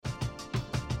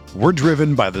We're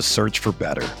driven by the search for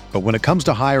better. But when it comes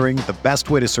to hiring, the best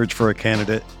way to search for a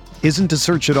candidate isn't to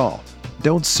search at all.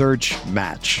 Don't search,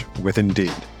 match with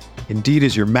Indeed. Indeed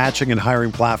is your matching and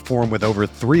hiring platform with over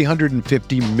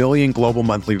 350 million global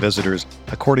monthly visitors,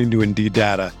 according to Indeed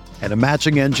data, and a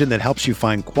matching engine that helps you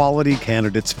find quality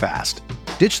candidates fast.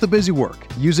 Ditch the busy work.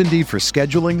 Use Indeed for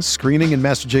scheduling, screening, and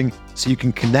messaging so you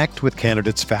can connect with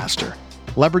candidates faster.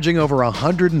 Leveraging over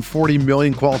 140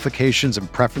 million qualifications and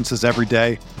preferences every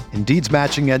day, Indeed's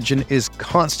matching engine is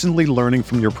constantly learning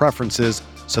from your preferences,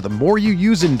 so the more you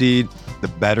use Indeed, the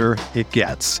better it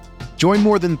gets. Join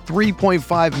more than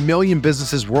 3.5 million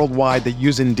businesses worldwide that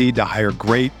use Indeed to hire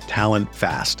great talent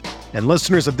fast. And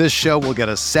listeners of this show will get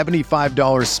a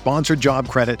 $75 sponsored job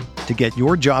credit to get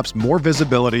your jobs more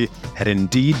visibility at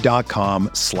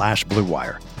Indeed.com/Blue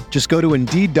Wire. Just go to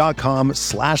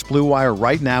Indeed.com/Blue Wire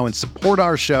right now and support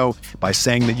our show by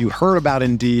saying that you heard about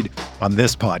Indeed on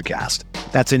this podcast.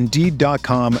 That's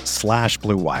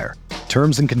Indeed.com/Blue Wire.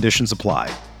 Terms and conditions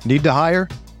apply. Need to hire?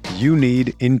 You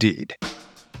need Indeed.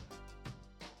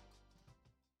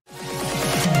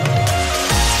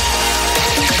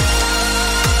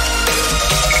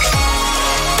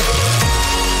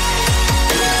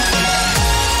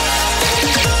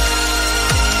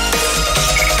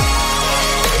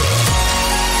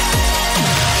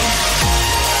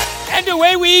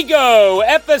 Away we go,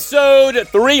 episode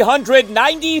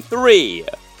 393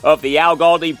 of the Al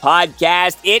Galdi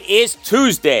podcast. It is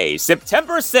Tuesday,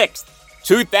 September 6th,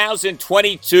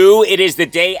 2022. It is the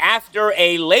day after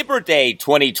a Labor Day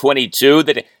 2022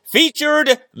 that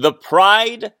featured the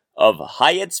pride of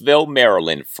Hyattsville,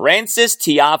 Maryland, Frances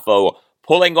Tiafoe,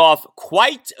 pulling off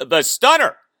quite the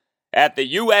stunner at the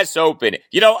U.S. Open.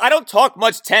 You know, I don't talk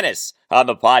much tennis on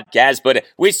the podcast, but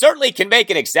we certainly can make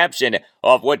an exception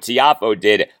of what Tiafoe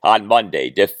did on Monday,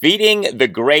 defeating the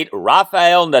great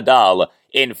Rafael Nadal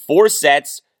in 4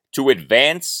 sets to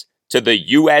advance to the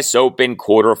U.S. Open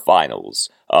quarterfinals.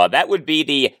 That would be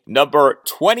the number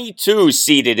 22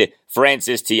 seeded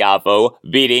Frances Tiafoe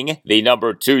beating the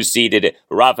number 2 seeded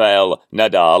Rafael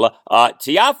Nadal.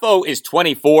 Tiafoe is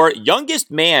 24, youngest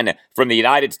man from the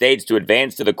United States to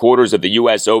advance to the quarters of the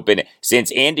U.S. Open since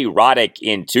Andy Roddick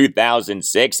in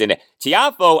 2006. And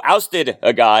Tiafoe ousted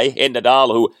a guy in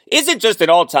Nadal who isn't just an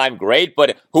all-time great,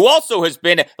 but who also has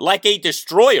been like a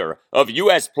destroyer of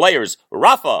U.S. players.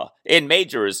 Rafa in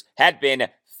majors had been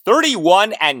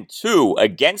 31-2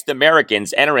 against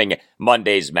Americans entering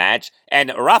Monday's match,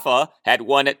 and Rafa had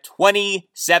won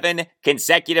 27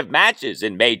 consecutive matches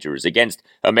in majors against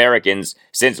Americans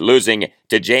since losing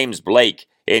to James Blake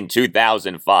in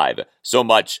 2005. So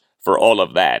much for all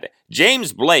of that.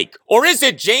 James Blake, or is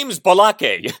it James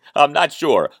Balake? I'm not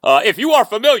sure. If you are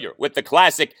familiar with the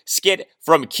classic skit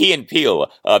from Key and Peele,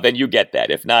 then you get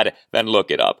that. If not, then look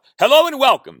it up. Hello and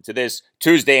welcome to this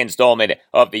Tuesday installment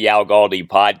of the Al Galdi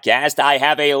podcast. I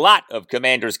have a lot of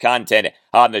Commanders content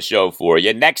on the show for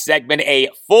you. Next segment, a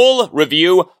full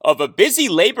review of a busy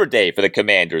Labor Day for the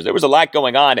Commanders. There was a lot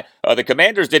going on. The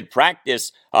Commanders did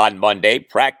practice on Monday,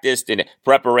 practiced in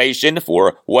preparation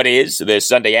for what is this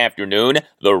Sunday afternoon,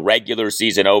 the regular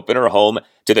season opener, home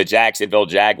to the Jacksonville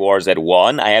Jaguars at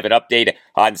 1. I have an update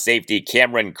on safety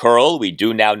Cameron Curl. We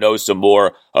do now know some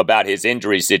more about his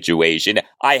injury situation.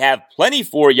 I have plenty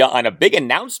for you on a big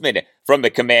announcement from the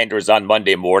Commanders on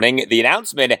Monday morning. The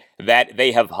announcement that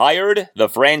they have hired the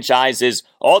franchise's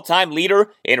all-time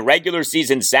leader in regular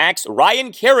season sacks,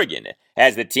 Ryan Kerrigan,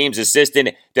 as the team's assistant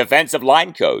defensive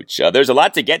line coach. There's a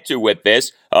lot to get to with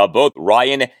this. Both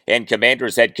Ryan and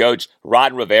Commanders head coach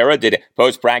Ron Rivera did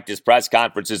post-practice press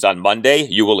conferences on Monday.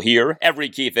 You will hear every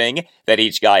key thing that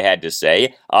each guy had to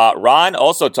say. Ron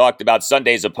also talked about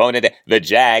Sunday's opponent, the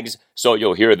Jags, so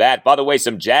you'll hear that. By the way,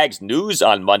 some Jags news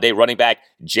on Monday. Running back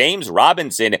James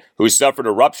Robinson, who suffered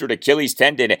a ruptured Achilles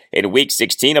tendon in Week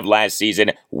 16 of last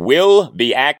season, will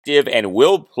be active and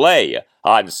will play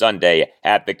on Sunday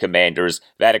at the Commanders.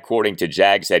 That according to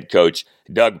Jags head coach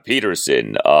Doug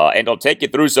Peterson. And I'll take you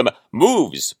through some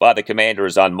moves by the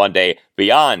Commanders on Monday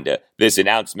beyond this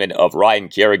announcement of Ryan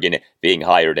Kerrigan being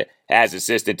hired as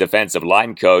assistant defensive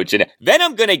line coach. And then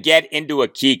I'm going to get into a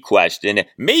key question,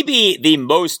 maybe the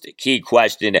most key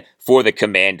question for the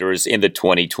Commanders in the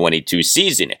 2022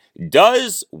 season.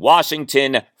 Does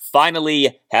Washington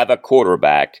finally have a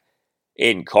quarterback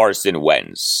in Carson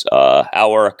Wentz?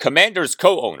 Our Commanders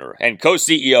co-owner and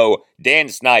co-CEO Dan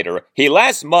Snyder, he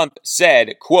last month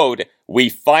said, quote, "We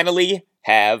finally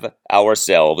have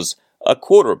ourselves a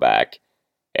quarterback,"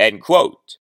 end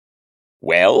quote.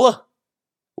 Well,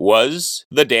 was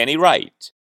the Danny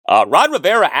right? Ron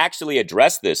Rivera actually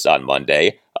addressed this on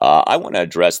Monday. I want to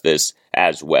address this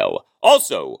as well.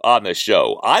 Also on the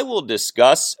show, I will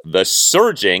discuss the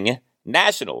surging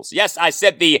Nationals. Yes, I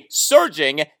said the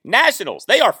surging Nationals.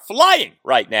 They are flying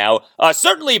right now,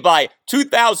 certainly by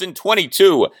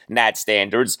 2022 Nat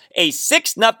standards. A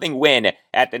 6-0 win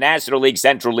at the National League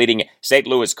Central leading St.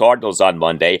 Louis Cardinals on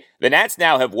Monday. The Nats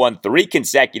now have won 3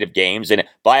 consecutive games and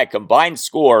by a combined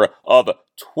score of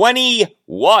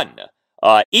 21.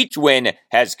 Each win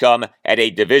has come at a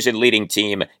division-leading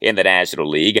team in the National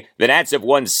League. The Nats have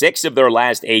won 6 of their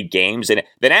last 8 games, and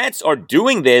the Nats are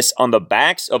doing this on the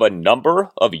backs of a number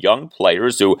of young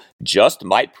players who just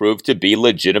might prove to be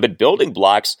legitimate building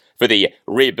blocks for the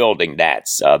rebuilding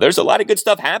Nats. There's a lot of good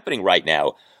stuff happening right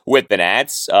now with the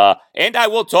Nats, and I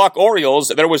will talk Orioles.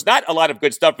 There was not a lot of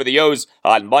good stuff for the O's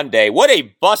on Monday. What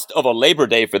a bust of a Labor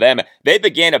Day for them. They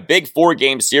began a big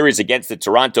 4-game series against the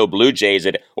Toronto Blue Jays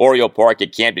at Oriole Park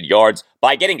at Camden Yards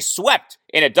by getting swept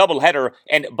in a doubleheader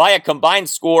and by a combined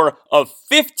score of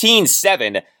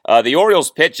 15-7. The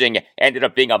Orioles pitching ended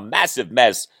up being a massive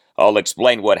mess. I'll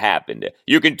explain what happened.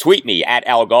 You can tweet me at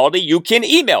Al Galdi. You can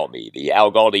email me, the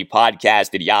Al Galdi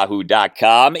podcast at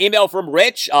yahoo.com. Email from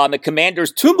Rich on the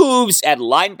Commanders' 2 moves at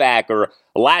linebacker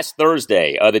last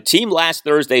Thursday. The team last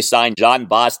Thursday signed John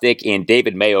Bostic and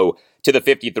David Mayo to the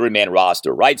 53-man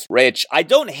roster. Writes Rich, I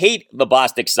don't hate the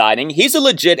Bostic signing. He's a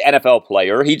legit NFL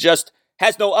player. He just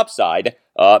has no upside.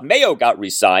 Mayo got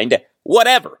re-signed.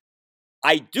 Whatever.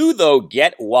 I do, though,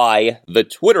 get why the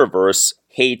Twitterverse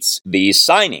hates these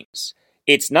signings.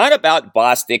 It's not about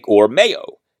Bostic or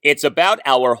Mayo. It's about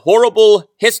our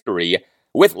horrible history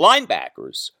with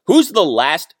linebackers. Who's the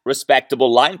last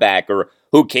respectable linebacker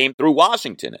who came through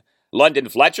Washington? London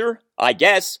Fletcher? I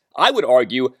guess. I would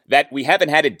argue that we haven't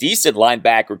had a decent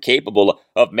linebacker capable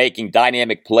of making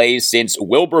dynamic plays since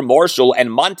Wilbur Marshall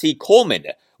and Monty Coleman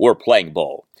were playing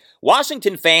ball.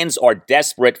 Washington fans are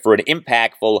desperate for an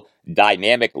impactful,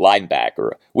 dynamic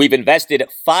linebacker. We've invested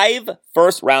 5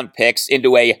 first-round picks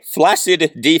into a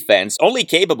flaccid defense only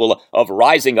capable of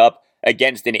rising up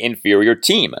against an inferior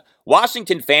team.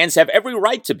 Washington fans have every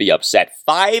right to be upset.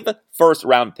 5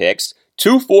 first-round picks,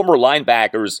 2 former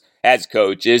linebackers as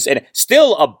coaches, and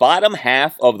still a bottom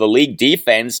half of the league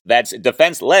defense that's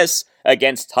defenseless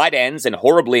against tight ends and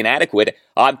horribly inadequate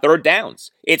on third downs.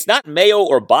 It's not Mayo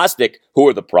or Bostic who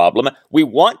are the problem. We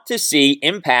want to see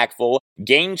impactful,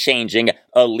 game-changing,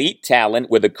 elite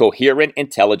talent with a coherent,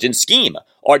 intelligent scheme.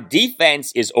 Our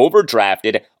defense is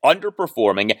overdrafted,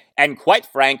 underperforming, and quite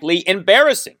frankly,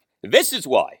 embarrassing. This is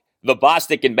why the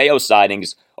Bostic and Mayo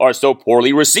signings are so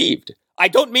poorly received. I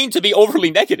don't mean to be overly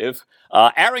negative.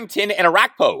 Arrington and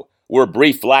Arakpo were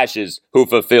brief flashes who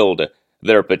fulfilled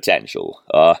their potential.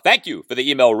 Thank you for the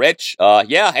email, Rich.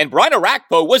 And Brian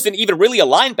Arakpo wasn't even really a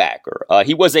linebacker.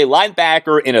 He was a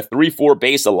linebacker in a 3-4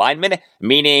 base alignment,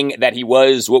 meaning that he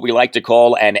was what we like to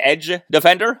call an edge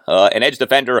defender. An edge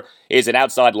defender is an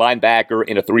outside linebacker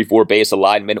in a 3-4 base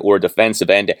alignment or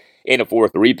defensive end in a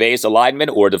 4-3 base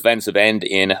alignment or defensive end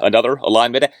in another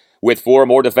alignment with 4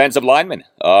 more defensive linemen.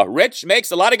 Rich makes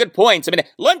a lot of good points. I mean,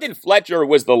 London Fletcher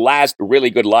was the last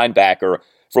really good linebacker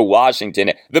for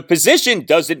Washington. The position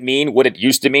doesn't mean what it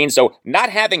used to mean, so not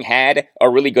having had a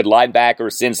really good linebacker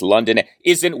since London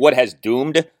isn't what has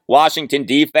doomed Washington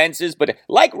defenses. But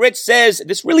like Rich says,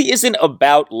 this really isn't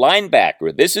about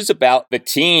linebacker. This is about the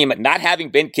team not having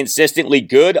been consistently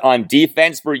good on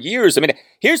defense for years. I mean,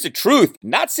 here's the truth.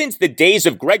 Not since the days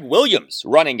of Greg Williams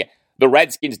running the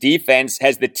Redskins defense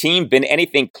has the team been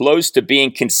anything close to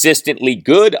being consistently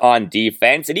good on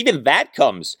defense, and even that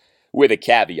comes with a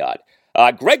caveat.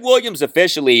 Greg Williams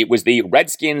officially was the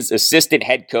Redskins assistant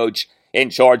head coach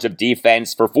in charge of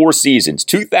defense for 4 seasons,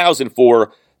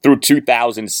 2004 through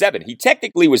 2007. He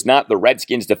technically was not the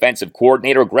Redskins defensive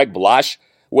coordinator. Greg Blasch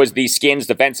was the Skins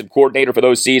defensive coordinator for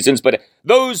those seasons, but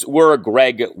those were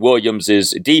Greg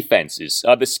Williams' defenses.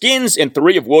 The Skins in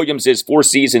 3 of Williams' 4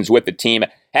 seasons with the team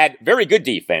had very good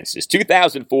defenses,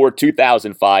 2004,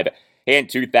 2005, and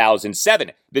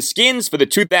 2007. The Skins for the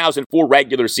 2004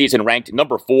 regular season ranked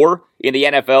number 4 in the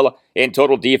NFL in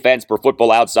total defense per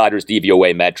Football Outsiders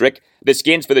DVOA metric. The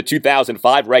Skins for the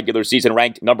 2005 regular season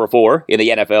ranked number 4 in the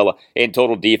NFL in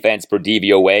total defense per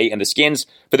DVOA. And the Skins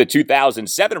for the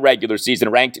 2007 regular season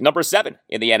ranked number 7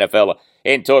 in the NFL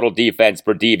in total defense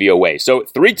per DVOA. So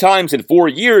 3 times in 4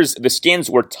 years, the Skins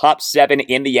were top 7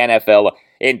 in the NFL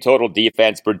in total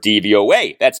defense per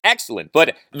DVOA. That's excellent.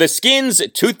 But the Skins'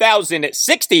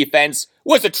 2006 defense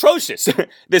was atrocious.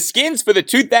 The Skins for the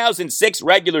 2006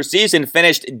 regular season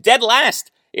finished dead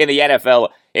last in the NFL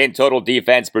in total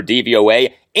defense per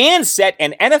DVOA and set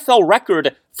an NFL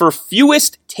record for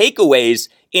fewest takeaways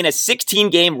in a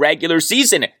 16-game regular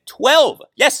season. 12.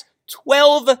 Yes,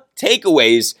 12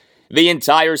 takeaways the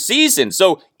entire season.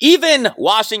 So even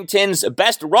Washington's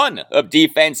best run of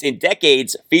defense in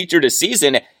decades featured a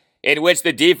season in which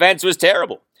the defense was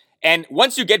terrible. And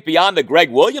once you get beyond the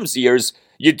Greg Williams years,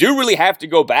 you do really have to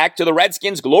go back to the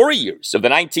Redskins' glory years of the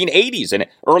 1980s and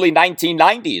early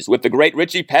 1990s with the great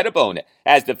Richie Pettibone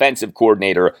as defensive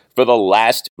coordinator for the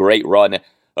last great run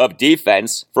of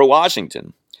defense for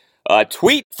Washington. A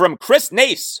tweet from Chris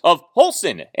Nace of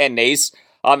Polson and Nace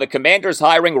on the Commanders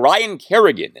hiring Ryan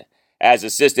Kerrigan as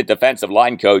assistant defensive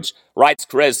line coach. Writes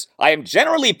Chris, I am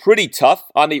generally pretty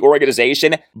tough on the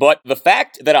organization, but the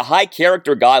fact that a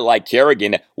high-character guy like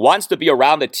Kerrigan wants to be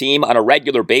around the team on a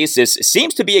regular basis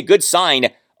seems to be a good sign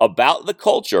about the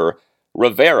culture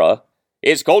Rivera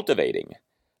is cultivating.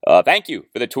 Thank you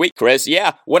for the tweet, Chris.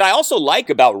 Yeah, what I also like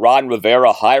about Ron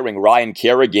Rivera hiring Ryan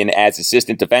Kerrigan as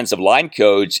assistant defensive line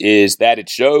coach is that it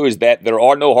shows that there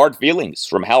are no hard feelings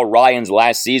from how Ryan's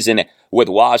last season with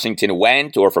Washington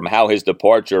went or from how his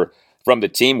departure from the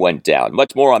team went down.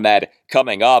 Much more on that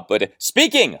coming up. But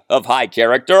speaking of high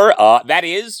character, that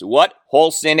is what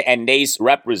Polson and Nace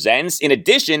represents in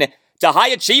addition to high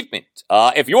achievement.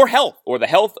 If your health or the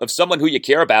health of someone who you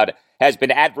care about has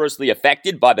been adversely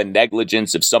affected by the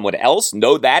negligence of someone else,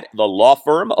 know that the law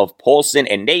firm of Polson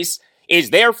and Nace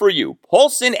is there for you.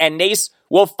 Polson and Nace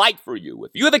will fight for you.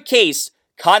 If you have a case,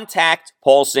 contact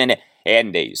Polson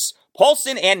and Nace.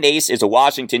 Polson and Nace is a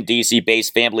Washington,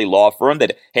 D.C.-based family law firm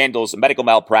that handles medical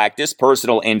malpractice,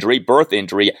 personal injury, birth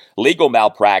injury, legal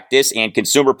malpractice, and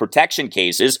consumer protection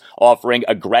cases, offering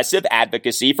aggressive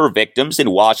advocacy for victims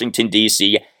in Washington,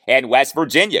 D.C. and West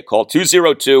Virginia. Call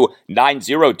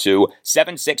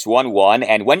 202-902-7611,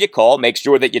 and when you call, make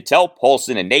sure that you tell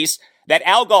Polson and Nace that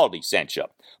Al Galdi sent you.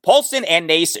 Polson and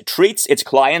Nace treats its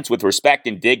clients with respect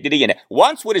and dignity and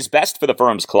wants what is best for the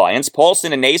firm's clients.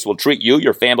 Polson and Nace will treat you,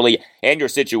 your family, and your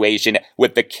situation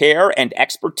with the care and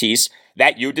expertise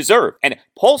that you deserve. And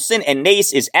Polson and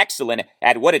Nace is excellent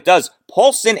at what it does.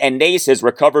 Polson and Nace has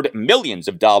recovered millions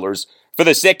of dollars for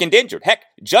the sick and injured. Heck,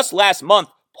 just last month,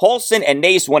 Polson and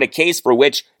Nace won a case for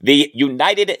which the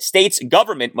United States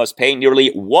government must pay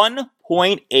nearly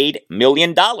 $1.8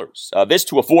 million. This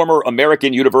to a former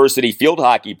American University field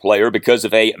hockey player because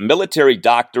of a military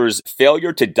doctor's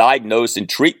failure to diagnose and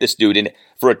treat the student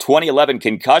for a 2011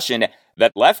 concussion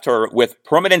that left her with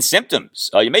permanent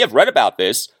symptoms. You may have read about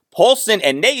this. Polson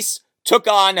and Nace took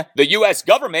on the U.S.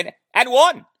 government and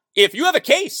won. If you have a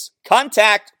case,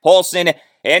 contact Polson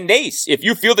and Nace. If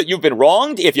you feel that you've been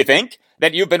wronged, if you think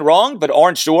that you've been wronged but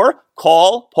aren't sure,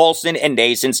 call Polson and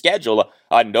Nace and schedule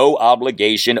a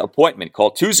no-obligation appointment. Call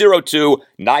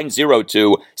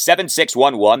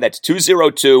 202-902-7611. That's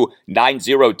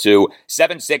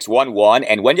 202-902-7611.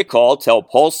 And when you call, tell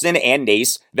Polson and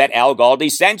Nace that Al Galdi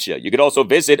sent you. You can also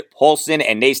visit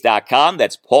PolsonandNace.com.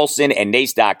 That's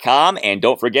PolsonandNace.com. And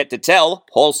don't forget to tell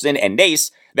Polson and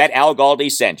Nace that Al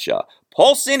Galdi sent you.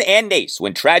 Polson and Nace.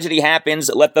 When tragedy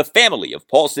happens, let the family of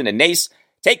Polson and Nace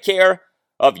take care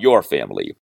of your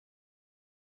family.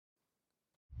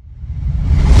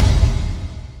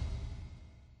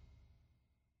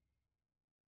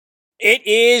 It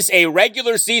is a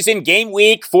regular season game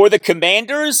week for the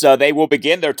Commanders. They will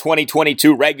begin their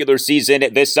 2022 regular season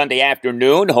this Sunday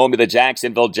afternoon, home to the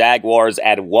Jacksonville Jaguars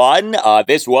at 1.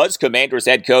 This was Commanders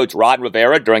head coach Ron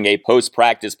Rivera during a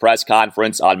post-practice press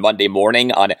conference on Monday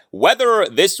morning on whether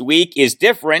this week is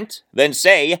different than,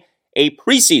 say, a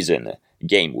preseason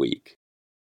game week.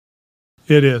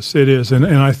 It is. And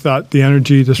I thought the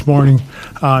energy this morning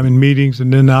in meetings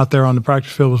and then out there on the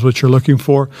practice field was what you're looking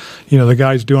for. You know, the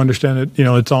guys do understand it. You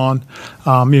know, it's on.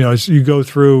 As you go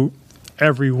through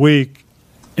every week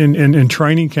in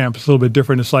training camp, it's a little bit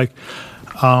different. It's like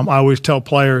I always tell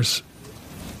players,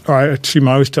 I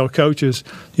always tell coaches,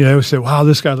 they always say, wow,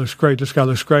 this guy looks great.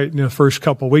 The first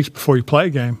couple of weeks before you play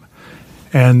a game.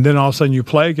 And then all of a sudden you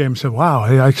play a game and say, wow,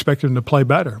 I expected him to play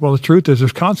better. Well, the truth is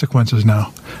there's consequences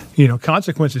now.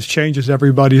 Consequences changes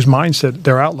everybody's mindset,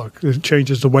 their outlook. It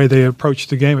changes the way they approach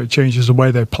the game. It changes the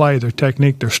way they play, their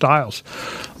technique, their styles.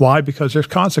 Why? Because there's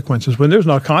consequences. When there's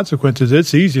no consequences,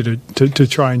 it's easy to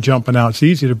try and jump and out. It's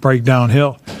easy to break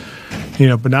downhill.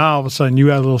 But now all of a sudden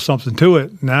you add a little something to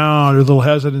it. Now there's a little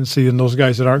hesitancy in those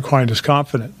guys that aren't quite as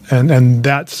confident. And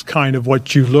that's kind of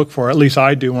what you look for, at least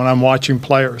I do when I'm watching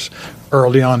players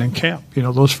early on in camp.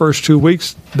 Those first 2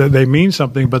 weeks, they mean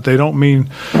something, but they don't mean,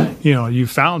 you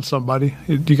found somebody.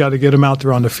 You got to get them out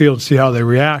there on the field and see how they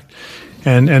react.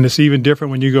 And it's even different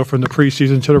when you go from the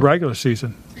preseason to the regular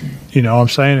season. You know what I'm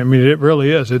saying? I mean, it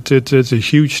really is. It's a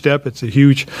huge step. It's a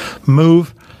huge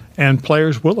move, and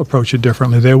players will approach it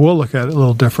differently. They will look at it a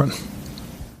little different.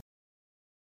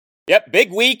 Yep,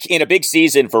 big week in a big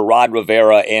season for Ron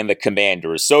Rivera and the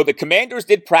Commanders. So the Commanders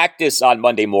did practice on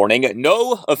Monday morning.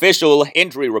 No official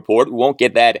injury report. We won't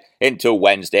get that until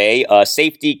Wednesday.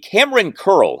 Safety Cameron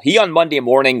Curl, he on Monday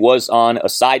morning was on a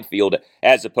side field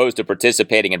as opposed to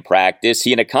participating in practice.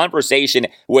 He, in a conversation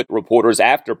with reporters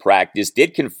after practice,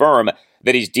 did confirm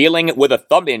that he's dealing with a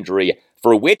thumb injury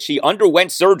for which he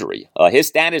underwent surgery. His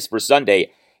status for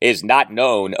Sunday is not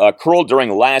known. Curl,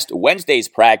 during last Wednesday's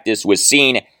practice, was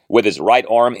seen with his right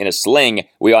arm in a sling.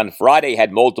 We on Friday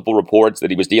had multiple reports that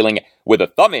he was dealing with a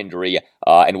thumb injury,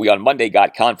 and we on Monday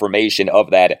got confirmation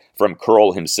of that from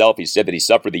Curl himself. He said that he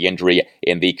suffered the injury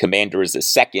in the Commanders'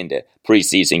 second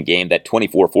preseason game, that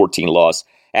 24-14 loss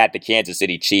at the Kansas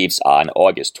City Chiefs on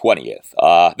August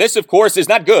 20th. This, of course, is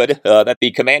not good, that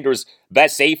the Commanders'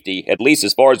 best safety, at least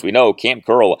as far as we know, Cam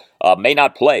Curl, may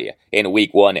not play in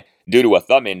Week 1 due to a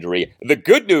thumb injury. The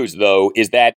good news, though, is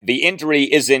that the injury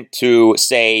isn't to,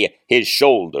 say, his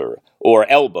shoulder or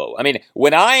elbow. I mean,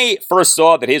 when I first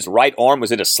saw that his right arm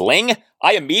was in a sling,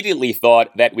 I immediately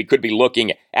thought that we could be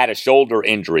looking at a shoulder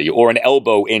injury or an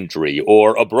elbow injury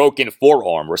or a broken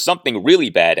forearm or something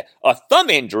really bad. A thumb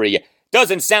injury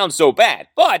doesn't sound so bad,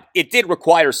 but it did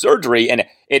require surgery, and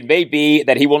it may be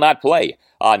that he will not play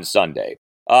on Sunday.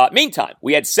 Meantime,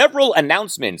 we had several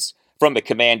announcements from the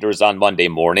Commanders on Monday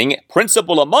morning,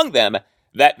 principal among them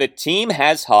that the team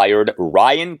has hired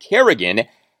Ryan Kerrigan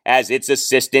as its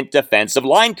assistant defensive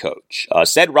line coach.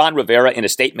 Said Ron Rivera in a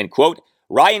statement, quote,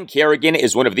 "Ryan Kerrigan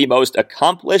is one of the most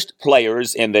accomplished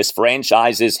players in this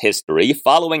franchise's history.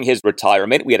 Following his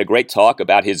retirement, we had a great talk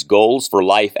about his goals for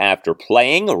life after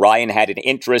playing. Ryan had an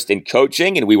interest in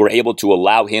coaching, and we were able to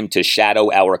allow him to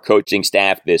shadow our coaching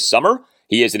staff this summer.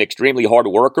 He is an extremely hard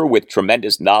worker with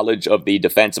tremendous knowledge of the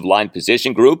defensive line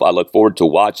position group. I look forward to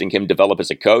watching him develop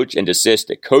as a coach and assist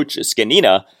Coach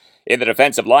Scanina in the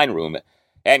defensive line room."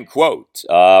 End quote.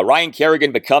 Ryan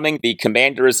Kerrigan becoming the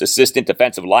Commanders' assistant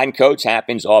defensive line coach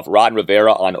happens off Ron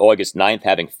Rivera on August 9th,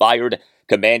 having fired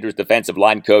Commanders defensive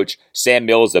line coach Sam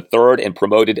Mills III and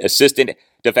promoted assistant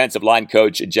defensive line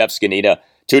coach Jeff Scanina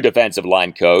to defensive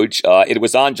line coach. It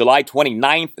was on July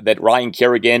 29th that Ryan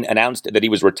Kerrigan announced that he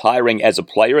was retiring as a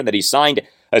player and that he signed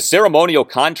a ceremonial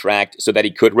contract so that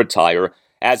he could retire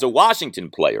as a Washington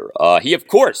player. He, of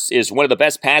course, is one of the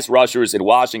best pass rushers in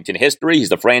Washington history. He's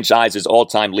the franchise's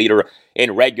all-time leader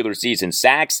in regular season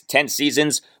sacks, 10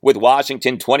 seasons with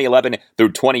Washington, 2011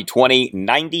 through 2020,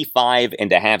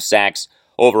 95.5 sacks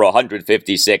over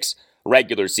 156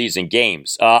 regular season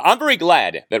games. I'm very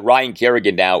glad that Ryan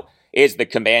Kerrigan now is the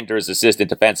Commanders' assistant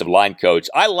defensive line coach.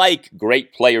 I like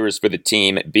great players for the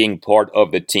team being part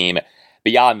of the team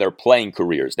beyond their playing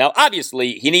careers. Now,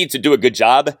 obviously, he needs to do a good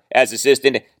job as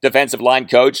assistant defensive line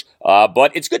coach,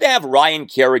 but it's good to have Ryan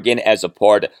Kerrigan as a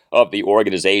part of the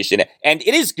organization, and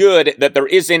it is good that there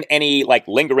isn't any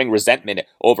lingering resentment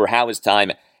over how his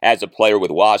time as a player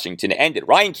with Washington ended.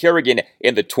 Ryan Kerrigan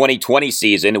in the 2020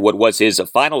 season, what was his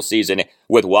final season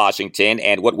with Washington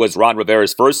and what was Ron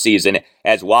Rivera's first season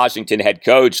as Washington head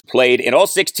coach, played in all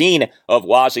 16 of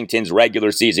Washington's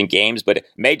regular season games, but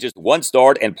made just one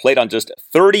start and played on just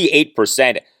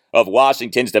 38% of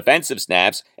Washington's defensive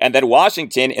snaps. And then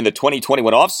Washington in the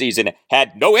 2021 offseason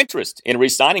had no interest in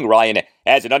re-signing Ryan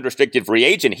as an unrestricted free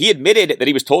agent. He admitted that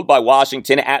he was told by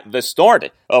Washington at the start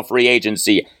of free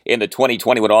agency in the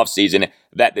 2021 offseason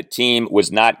that the team was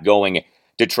not going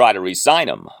to try to re-sign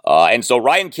him. And so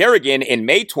Ryan Kerrigan in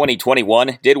May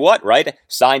 2021 did what, right?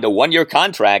 Signed a one-year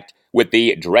contract with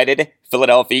the dreaded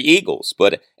Philadelphia Eagles.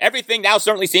 But everything now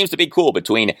certainly seems to be cool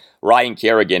between Ryan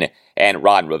Kerrigan and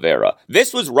Ron Rivera.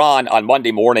 This was Ron on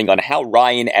Monday morning on how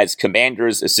Ryan, as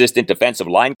Commanders' assistant defensive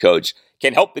line coach,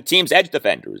 can help the team's edge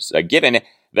defenders, given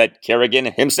that Kerrigan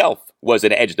himself was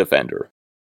an edge defender.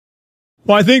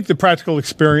 Well, I think the practical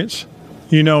experience.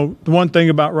 You know, the one thing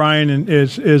about Ryan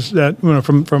is that, you know,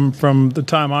 from the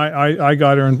time I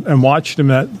got her and watched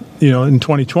him in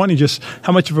 2020, just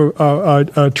how much of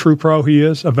a true pro he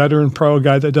is, a veteran pro, a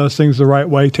guy that does things the right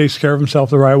way, takes care of himself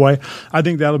the right way. I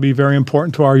think that'll be very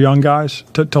important to our young guys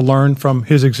to learn from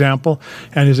his example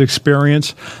and his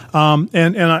experience.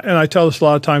 And I tell this a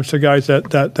lot of times to guys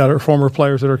that are former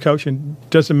players that are coaching.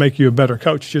 Doesn't make you a better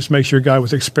coach, just makes you a guy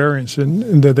with experience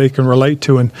and that they can relate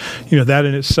to. And, you know, that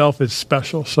in itself is special.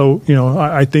 So, you know,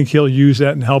 I think he'll use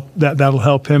that and that'll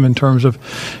help him in terms of,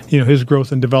 you know, his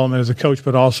growth and development as a coach,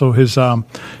 but also his,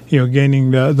 gaining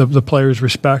the players'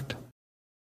 respect.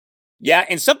 Yeah,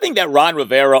 and something that Ron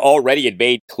Rivera already had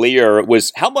made clear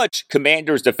was how much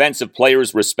Commanders defensive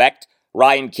players respect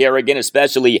Ryan Kerrigan,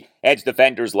 especially edge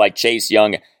defenders like Chase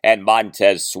Young and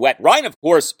Montez Sweat. Ryan, of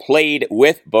course, played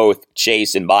with both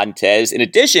Chase and Montez, in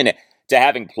addition to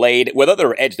having played with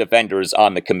other edge defenders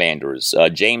on the Commanders,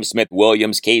 James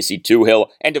Smith-Williams, Casey Toohill,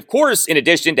 and of course, in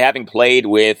addition to having played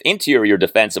with interior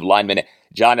defensive linemen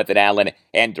Jonathan Allen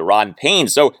and Daron Payne.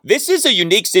 So this is a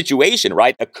unique situation,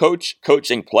 right? A coach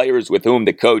coaching players with whom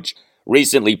the coach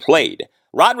recently played.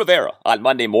 Ron Rivera on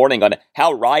Monday morning on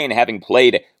how Ryan having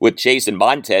played with Chase and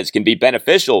Montez can be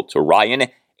beneficial to Ryan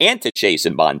and to Chase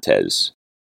and Montez.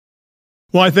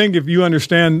 Well, I think if you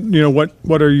understand,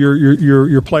 what are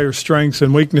your players' strengths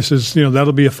and weaknesses,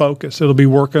 that'll be a focus. It'll be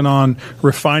working on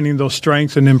refining those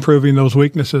strengths and improving those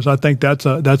weaknesses. I think that's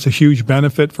a huge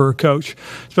benefit for a coach,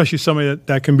 especially somebody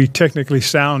that can be technically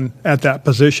sound at that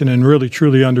position and really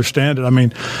truly understand it. I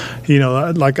mean,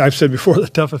 like I've said before, the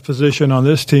toughest position on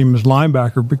this team is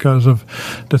linebacker because of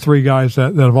the three guys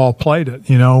that have all played it.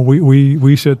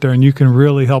 We sit there and you can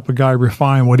really help a guy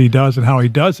refine what he does and how he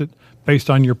does it,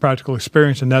 based on your practical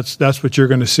experience, and that's what you're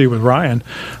going to see with Ryan.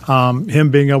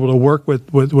 Him being able to work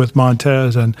with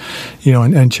Montez and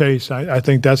Chase, I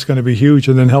think that's going to be huge.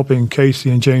 And then helping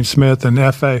Casey and James Smith and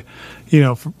F.A.,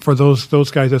 for those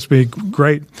guys, that's be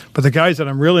great. But the guys that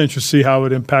I'm really interested to see how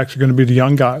it impacts are going to be the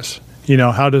young guys.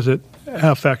 How does it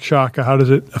affect Shaka? How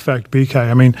does it affect BK?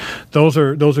 I mean, those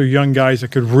are young guys that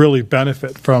could really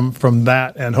benefit from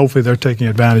that, and hopefully they're taking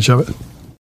advantage of it.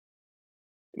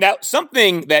 Now,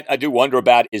 something that I do wonder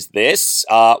about is this.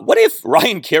 What if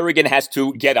Ryan Kerrigan has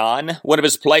to get on one of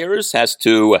his players, has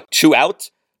to chew out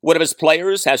one of his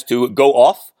players, has to go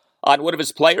off on one of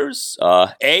his players?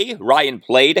 A, Ryan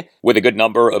played with a good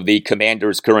number of the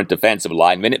Commanders' current defensive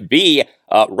linemen. B,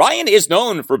 Ryan is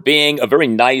known for being a very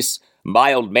nice,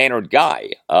 mild-mannered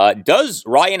guy. Does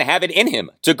Ryan have it in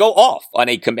him to go off on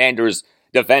a Commanders'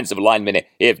 defensive lineman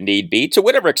if need be, to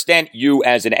whatever extent you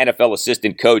as an NFL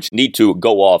assistant coach need to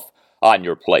go off on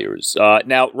your players?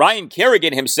 Now, Ryan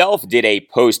Kerrigan himself did a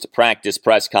post-practice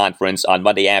press conference on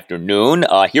Monday afternoon.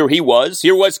 Here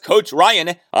was Coach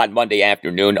Ryan on Monday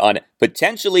afternoon on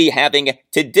potentially having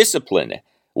to discipline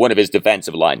one of his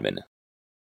defensive linemen.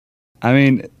 I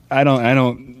mean,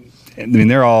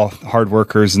 they're all hard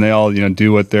workers and they all,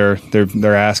 do what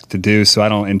they're asked to do. So I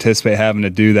don't anticipate having to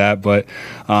do that. But,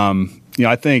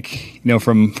 I think,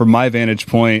 from my vantage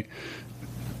point,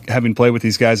 having played with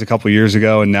these guys a couple of years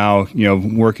ago and now,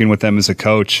 working with them as a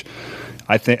coach,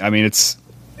 I think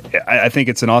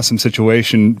it's an awesome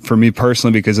situation for me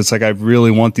personally, because it's like I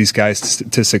really want these guys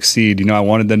to succeed. I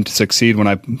wanted them to succeed when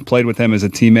I played with them as a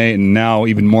teammate, and now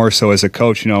even more so as a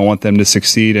coach. I want them to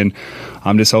succeed, and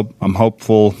I'm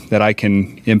hopeful that I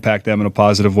can impact them in a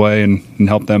positive way and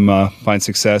help them find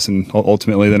success, and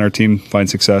ultimately then our team find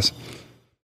success.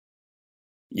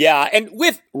 Yeah, and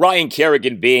with Ryan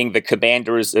Kerrigan being the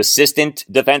Commanders' assistant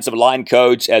defensive line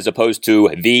coach as opposed to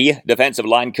the defensive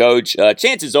line coach,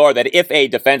 chances are that if a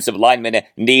defensive lineman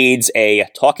needs a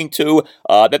talking to,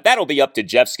 that'll be up to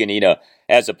Jeff Scanina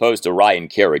as opposed to Ryan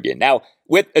Kerrigan. Now,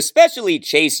 with especially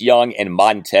Chase Young and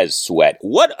Montez Sweat,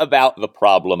 what about the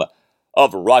problem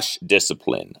of rush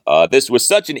discipline? This was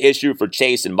such an issue for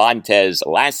Chase and Montez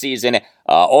last season,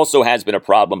 also has been a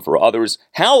problem for others.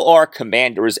 How are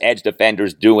Commanders' edge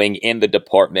defenders doing in the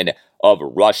department of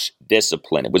rush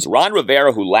discipline? It was Ron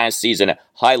Rivera who last season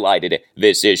highlighted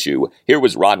this issue. Here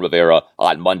was Ron Rivera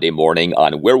on Monday morning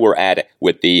on where we're at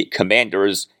with the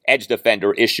Commanders' edge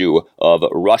defender issue of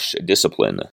rush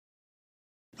discipline.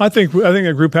 I think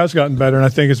the group has gotten better, and I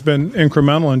think it's been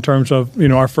incremental in terms of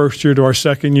our first year to our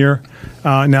second year,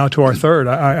 now to our third.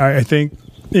 I think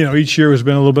each year has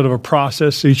been a little bit of a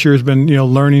process. Each year has been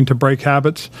learning to break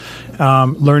habits,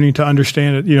 learning to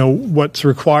understand what's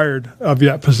required of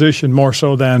that position more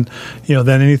so than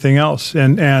anything else,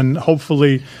 and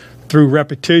hopefully through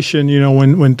repetition,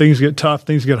 when things get tough,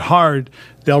 things get hard,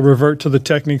 they'll revert to the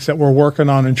techniques that we're working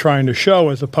on and trying to show,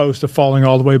 as opposed to falling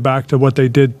all the way back to what they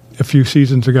did a few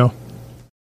seasons ago.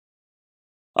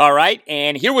 All right,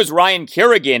 and here was Ryan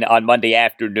Kerrigan on Monday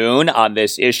afternoon on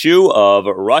this issue of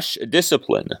rush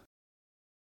discipline.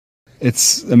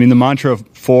 The mantra of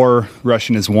 4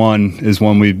 rushing is one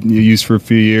we've used for a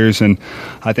few years, and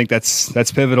I think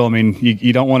that's pivotal.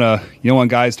 You don't want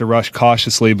guys to rush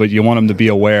cautiously, but you want them to be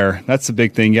aware. That's the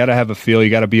big thing. You got to have a feel. You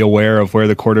got to be aware of where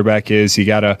the quarterback is. You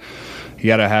just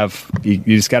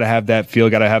got to have that feel.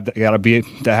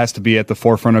 That has to be at the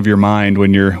forefront of your mind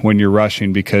when you're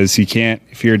rushing, because you can't,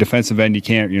 if you're a defensive end, you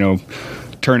can't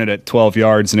turn it at 12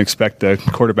 yards and expect the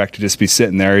quarterback to just be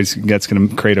sitting there. That's going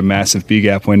to create a massive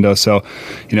B-gap window. So,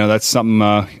 that's something,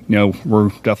 we're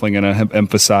definitely going to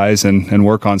emphasize and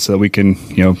work on so that we can,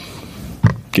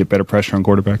 get better pressure on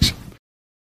quarterbacks.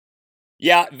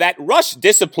 Yeah, that rush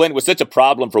discipline was such a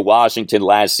problem for Washington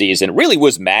last season. It really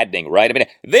was maddening, right? I mean,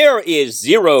 there is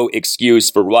zero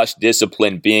excuse for rush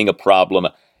discipline being a problem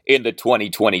in the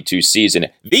 2022 season.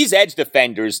 These edge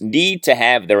defenders need to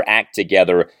have their act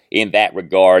together in that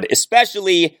regard,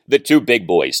 especially the two big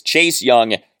boys, Chase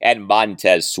Young and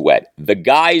Montez Sweat, the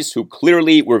guys who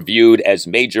clearly were viewed as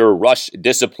major rush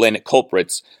discipline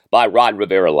culprits by Ron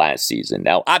Rivera last season.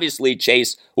 Now, obviously,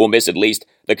 Chase will miss at least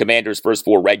the Commanders' first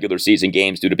 4 regular season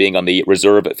games due to being on the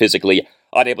reserve physically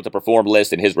unable to perform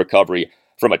list in his recovery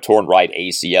from a torn right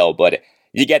ACL, but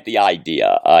you get the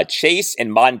idea. Chase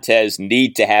and Montez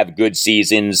need to have good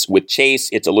seasons. With Chase,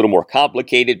 it's a little more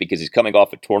complicated because he's coming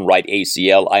off a torn right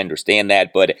ACL. I understand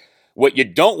that, but what you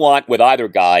don't want with either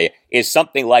guy is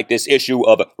something like this issue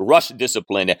of rush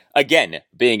discipline, again,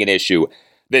 being an issue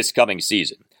this coming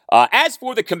season. As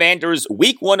for the Commanders'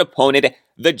 Week 1 opponent,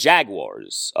 the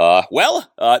Jaguars,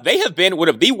 they have been one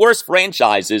of the worst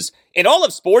franchises in all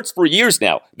of sports for years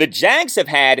now. The Jags have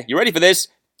had, you ready for this,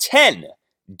 10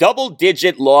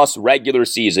 double-digit loss regular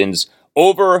seasons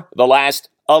over the last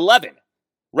 11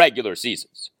 regular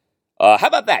seasons. How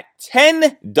about that?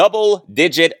 10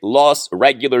 double-digit loss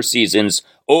regular seasons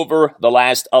over the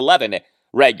last 11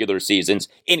 regular seasons,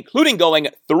 including going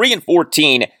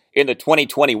 3-14 in the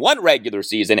 2021 regular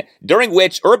season, during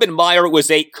which Urban Meyer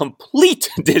was a complete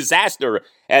disaster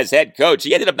as head coach.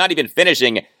 He ended up not even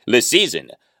finishing the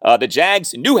season. The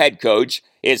Jags' new head coach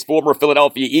is former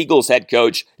Philadelphia Eagles head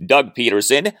coach Doug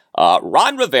Peterson.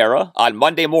 Ron Rivera on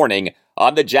Monday morning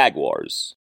on the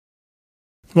Jaguars.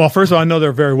 Well, first of all, I know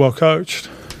they're very well coached.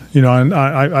 And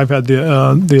I've had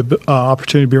the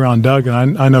opportunity to be around Doug,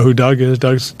 and I know who Doug is.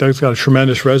 Doug's got a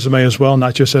tremendous resume as well,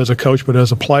 not just as a coach, but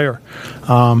as a player.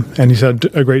 And he's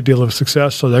had a great deal of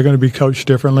success, so they're going to be coached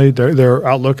differently. Their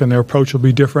outlook and their approach will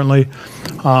be differently.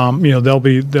 They'll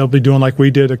be doing like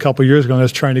we did a couple years ago, and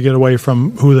that's trying to get away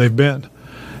from who they've been.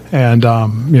 And,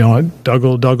 Doug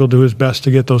will do his best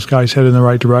to get those guys headed in the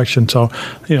right direction. So,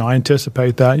 I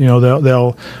anticipate that,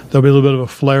 there'll be a little bit of a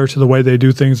flair to the way they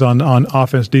do things on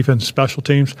offense, defense, special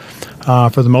teams.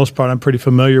 For the most part, I'm pretty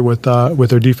familiar with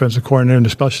their defensive coordinator and the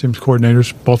special teams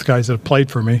coordinators, both guys that have played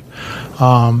for me.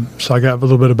 So I got a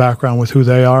little bit of background with who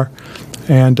they are.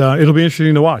 And it'll be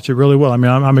interesting to watch. It really will. I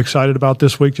mean, I'm excited about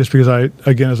this week just because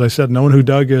as I said, knowing who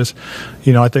Doug is,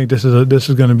 I think this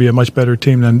is going to be a much better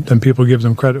team than people give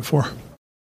them credit for.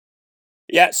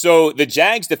 Yeah, so the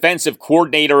Jags defensive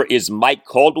coordinator is Mike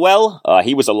Caldwell.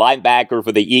 He was a linebacker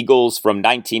for the Eagles from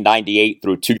 1998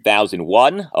 through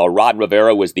 2001. Ron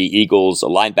Rivera was the Eagles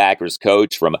linebackers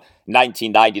coach from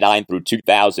 1999 through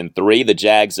 2003. The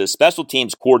Jags' special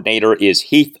teams coordinator is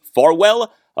Heath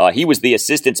Farwell. He was the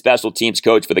assistant special teams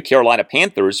coach for the Carolina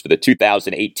Panthers for the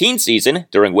 2018 season,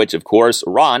 during which, of course,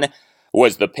 Ron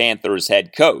was the Panthers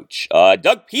head coach.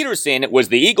 Doug Peterson was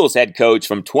the Eagles head coach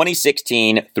from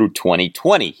 2016 through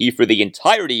 2020. He, for the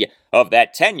entirety of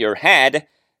that tenure, had,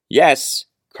 yes,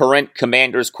 current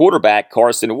Commanders quarterback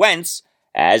Carson Wentz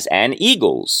as an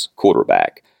Eagles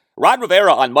quarterback. Ron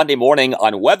Rivera on Monday morning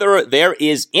on whether there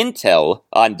is intel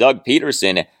on Doug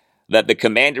Peterson that the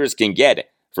Commanders can get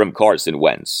from Carson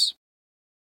Wentz.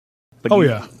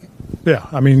 Yeah.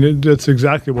 I mean, that's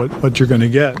exactly what you're going to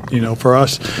get. For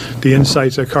us, the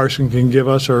insights that Carson can give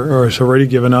us or has already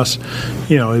given us,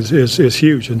 is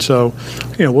huge. And so,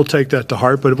 we'll take that to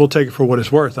heart, but we'll take it for what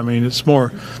it's worth. I mean, it's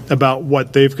more about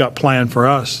what they've got planned for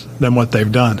us than what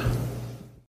they've done.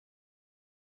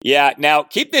 Yeah, now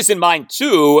keep this in mind,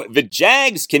 too. The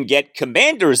Jags can get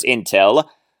Commanders intel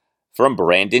from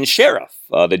Brandon Sheriff.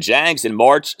 The Jags in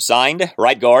March signed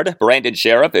right guard Brandon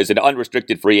Sheriff as an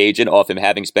unrestricted free agent, off him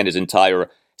having spent his entire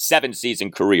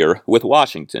 7-season career with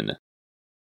Washington.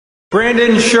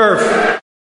 Brandon Sheriff,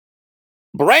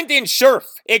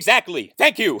 exactly.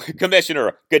 Thank you,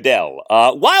 Commissioner Goodell.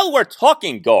 While we're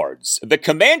talking guards, the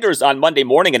Commanders on Monday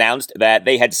morning announced that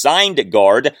they had signed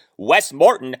guard Wes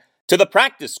Martin to the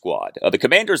practice squad. The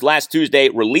Commanders last Tuesday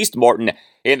released Martin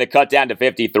in the cut down to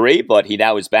 53, but he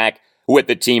now is back with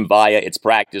the team via its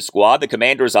practice squad. The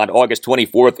Commanders on August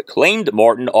 24th claimed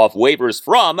Martin off waivers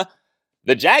from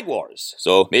the Jaguars.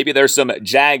 So maybe there's some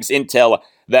Jags intel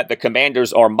that the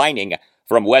Commanders are mining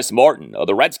from Wes Martin.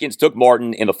 The Redskins took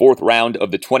Martin in the 4th round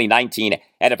of the 2019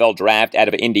 NFL Draft out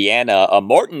of Indiana.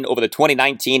 Martin, over the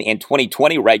 2019 and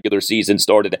 2020 regular season,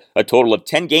 started a total of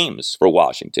 10 games for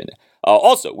Washington.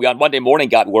 Also, we on Monday morning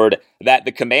got word that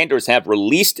the Commanders have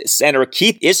released center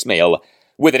Keith Ismail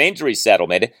with an injury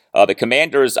settlement. The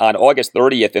Commanders on August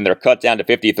 30th, in their cut down to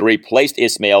 53, placed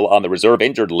Ismail on the reserve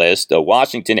injured list.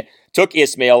 Washington took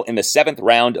Ismail in the 7th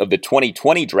round of the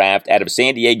 2020 draft out of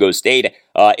San Diego State.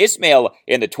 Ismail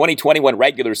in the 2021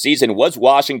 regular season was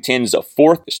Washington's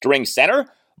 4th string center,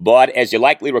 but as you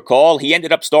likely recall, he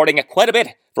ended up starting quite a bit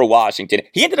for Washington.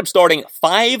 He ended up starting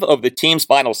 5 of the team's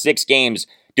final 6 games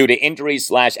due to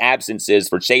injuries/absences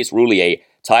for Chase Roulier,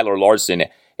 Tyler Larson,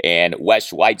 and Wes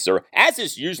Schweitzer, as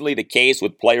is usually the case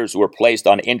with players who are placed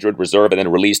on injured reserve and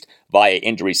then released via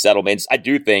injury settlements. I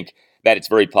do think that it's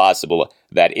very possible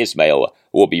that Ismail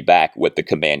will be back with the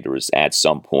Commanders at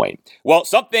some point. Well,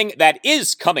 something that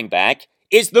is coming back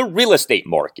is the real estate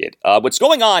market. What's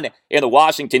going on in the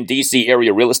Washington, D.C.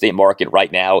 area real estate market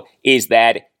right now is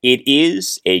that it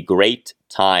is a great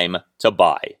time to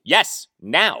buy. Yes,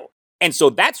 now. And so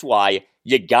that's why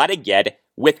you got to get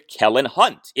with Kellen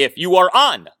Hunt. If you are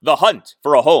on the hunt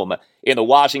for a home in the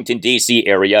Washington, D.C.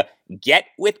 area, get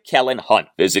with Kellen Hunt.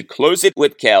 Visit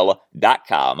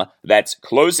closeitwithkel.com. That's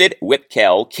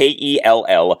closeitwithkel,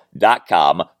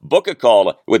 Kell.com. Book a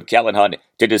call with Kellen Hunt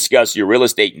to discuss your real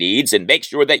estate needs and make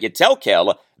sure that you tell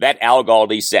Kell that Al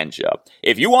Galdi sent you.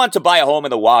 If you want to buy a home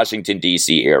in the Washington,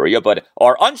 D.C. area, but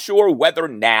are unsure whether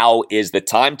now is the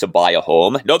time to buy a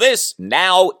home, know this,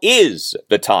 now is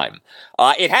the time.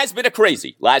 It has been a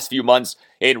crazy last few months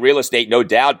in real estate, no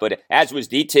doubt, but as was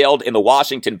detailed in the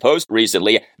Washington Post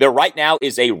recently, there right now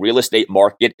is a real estate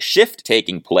market shift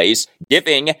taking place,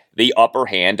 giving the upper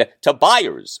hand to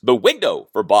buyers. The window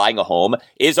for buying a home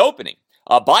is opening.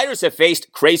 Buyers have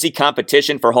faced crazy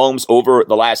competition for homes over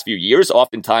the last few years,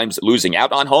 oftentimes losing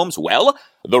out on homes. Well,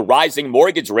 the rising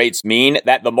mortgage rates mean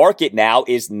that the market now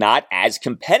is not as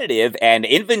competitive and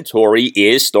inventory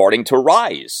is starting to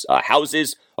rise.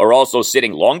 Houses are also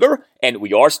sitting longer, and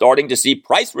we are starting to see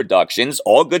price reductions,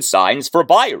 all good signs for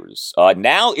buyers.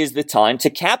 Now is the time to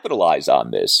capitalize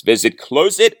on this. Visit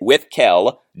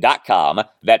closeitwithkel.com.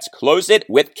 That's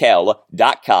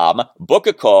closeitwithkel.com. Book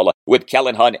a call with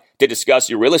Kellen Hunt to discuss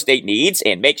your real estate needs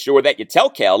and make sure that you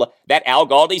tell Kell that Al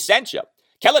Galdi sent you.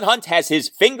 Kellen Hunt has his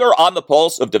finger on the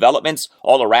pulse of developments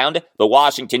all around the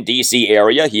Washington, D.C.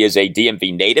 area. He is a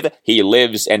DMV native. He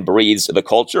lives and breathes the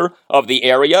culture of the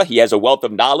area. He has a wealth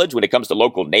of knowledge when it comes to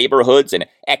local neighborhoods and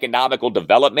economical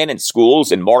development and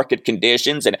schools and market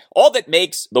conditions and all that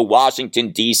makes the Washington,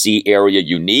 D.C. area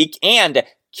unique. And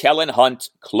Kellen Hunt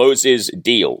closes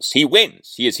deals. He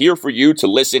wins. He is here for you to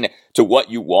listen to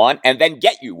what you want and then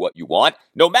get you what you want,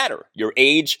 no matter your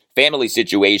age, family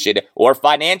situation, or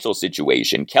financial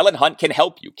situation. Kellen Hunt can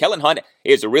help you. Kellen Hunt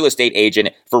is a real estate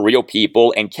agent for real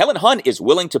people, and Kellen Hunt is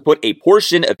willing to put a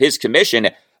portion of his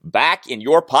commission back in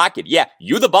your pocket. Yeah,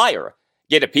 you the buyer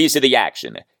get a piece of the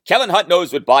action. Kellen Hunt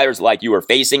knows what buyers like you are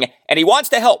facing, and he wants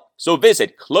to help. So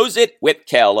visit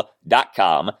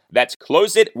closeitwithkel.com. That's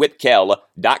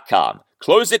closeitwithkel.com.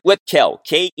 Close it with Kell,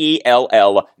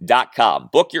 Kell.com.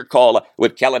 Book your call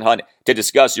with Kellen Hunt to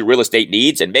discuss your real estate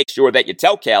needs and make sure that you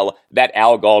tell Kell that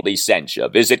Al Galdi sent you.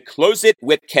 Visit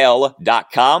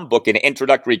closeitwithkel.com. Book an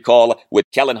introductory call with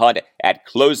Kellen Hunt at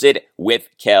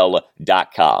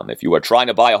closeitwithkel.com. If you are trying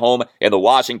to buy a home in the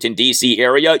Washington, D.C.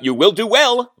 area, you will do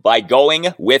well by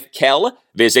going with Kell.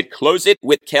 Visit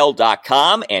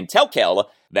closeitwithkel.com and tell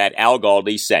Kell that Al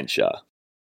Galdi sent you.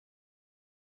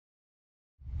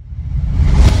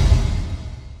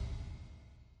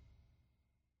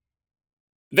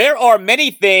 There are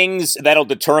many things that'll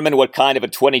determine what kind of a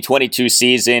 2022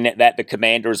 season that the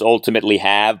Commanders ultimately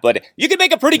have, but you can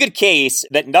make a pretty good case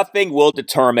that nothing will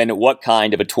determine what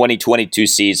kind of a 2022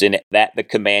 season that the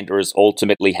Commanders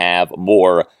ultimately have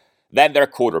more than their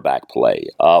quarterback play.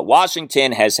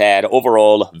 Washington has had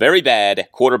overall very bad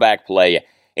quarterback play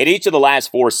in each of the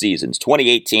last 4 seasons,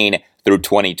 2018 through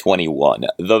 2021.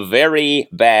 The very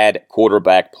bad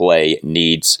quarterback play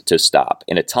needs to stop.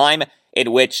 In a time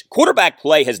in which quarterback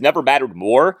play has never mattered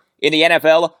more in the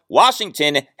NFL,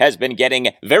 Washington has been getting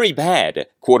very bad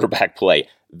quarterback play.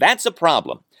 That's a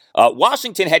problem.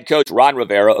 Washington head coach Ron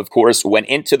Rivera, of course, went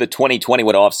into the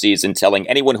 2021 offseason telling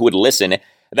anyone who would listen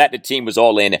that the team was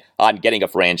all in on getting a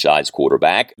franchise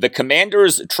quarterback. The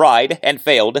Commanders tried and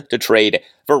failed to trade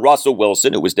for Russell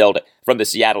Wilson, who was dealt from the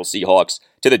Seattle Seahawks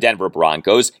to the Denver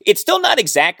Broncos. It's still not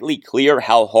exactly clear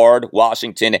how hard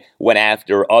Washington went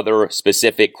after other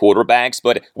specific quarterbacks,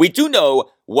 but we do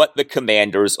know what the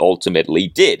Commanders ultimately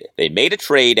did. They made a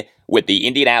trade with the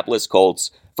Indianapolis Colts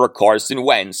for Carson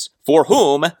Wentz, for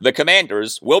whom the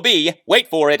Commanders will be, wait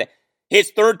for it, his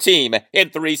third team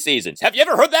in 3 seasons. Have you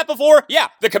ever heard that before? Yeah,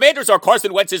 the Commanders are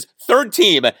Carson Wentz's third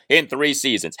team in 3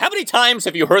 seasons. How many times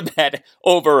have you heard that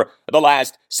over the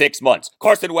last 6 months?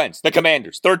 Carson Wentz, the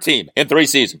Commanders, third team in 3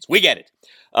 seasons. We get it.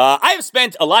 I have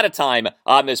spent a lot of time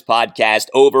on this podcast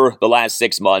over the last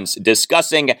 6 months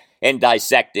discussing and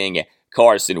dissecting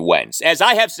Carson Wentz. As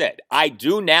I have said, I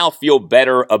do now feel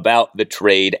better about the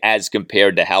trade as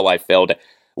compared to how I felt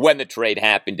when the trade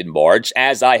happened in March.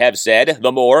 As I have said,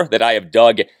 the more that I have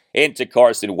dug into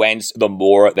Carson Wentz, the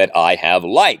more that I have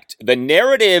liked. The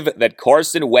narrative that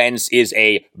Carson Wentz is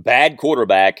a bad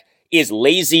quarterback is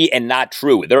lazy and not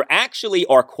true. There actually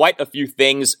are quite a few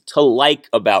things to like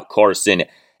about Carson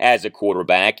as a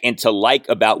quarterback and to like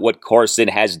about what Carson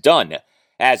has done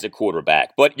as a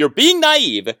quarterback. But you're being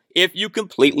naive if you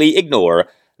completely ignore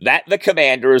that the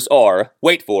Commanders are,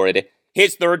 wait for it,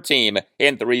 his third team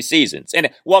in 3 seasons.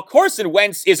 And while Carson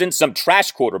Wentz isn't some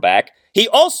trash quarterback, he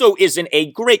also isn't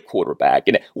a great quarterback.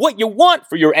 And what you want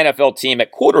for your NFL team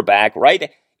at quarterback, right,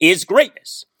 is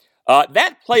greatness.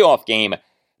 That playoff game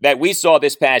that we saw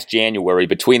this past January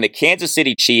between the Kansas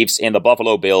City Chiefs and the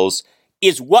Buffalo Bills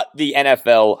is what the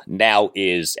NFL now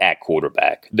is at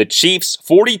quarterback. The Chiefs'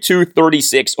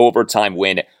 42-36 overtime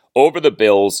win over the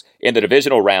Bills in the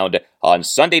divisional round on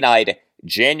Sunday night,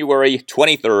 January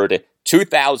 23rd,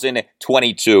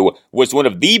 2022, was one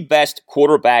of the best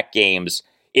quarterback games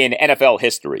in NFL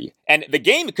history. And the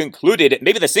game concluded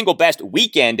maybe the single best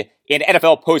weekend in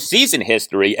NFL postseason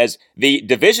history, as the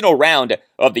divisional round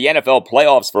of the NFL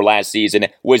playoffs for last season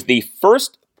was the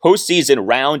first postseason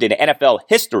round in NFL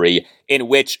history in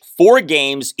which 4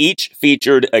 games each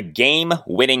featured a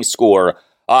game-winning score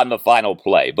on the final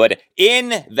play. But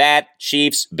in that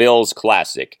Chiefs-Bills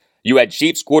classic, you had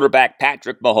Chiefs quarterback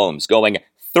Patrick Mahomes going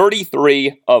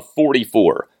 33 of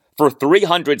 44 for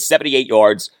 378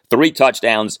 yards, 3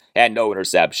 touchdowns, and no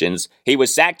interceptions. He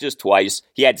was sacked just twice.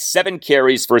 He had 7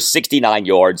 carries for 69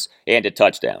 yards and a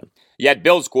touchdown. You had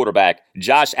Bills quarterback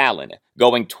Josh Allen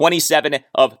going 27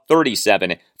 of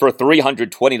 37 for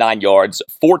 329 yards,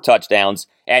 4 touchdowns,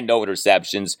 and no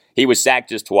interceptions. He was sacked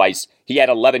just twice. He had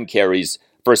 11 carries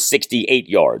for 68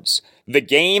 yards. The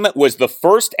game was the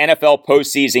first NFL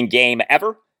postseason game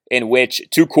ever in which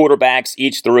 2 quarterbacks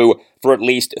each threw for at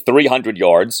least 300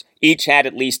 yards, each had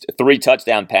at least 3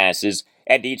 touchdown passes,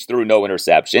 and each threw no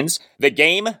interceptions. The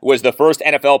game was the first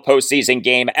NFL postseason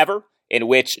game ever in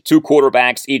which 2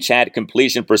 quarterbacks each had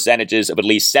completion percentages of at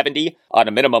least 70 on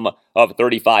a minimum of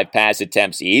 35 pass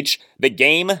attempts each. The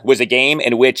game was a game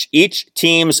in which each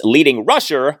team's leading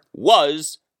rusher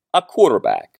was a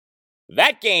quarterback.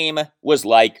 That game was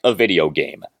like a video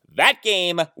game. That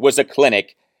game was a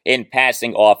clinic in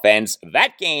passing offense.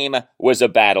 That game was a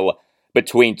battle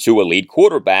between 2 elite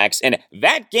quarterbacks, and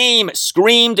that game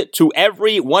screamed to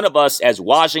every one of us as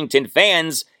Washington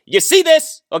fans, you see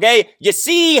this, okay? You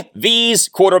see these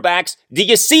quarterbacks? Do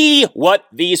you see what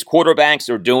these quarterbacks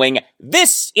are doing?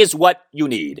 This is what you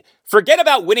need. Forget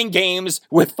about winning games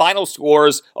with final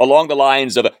scores along the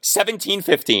lines of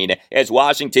 17-15, as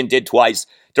Washington did twice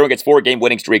during its 4-game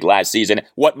winning streak last season.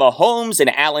 What Mahomes and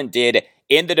Allen did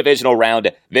in the divisional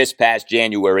round this past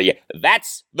January,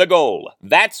 that's the goal.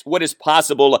 That's what is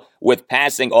possible with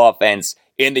passing offense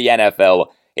in the NFL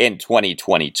in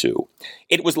 2022.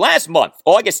 It was last month,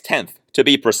 August 10th to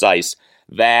be precise,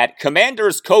 that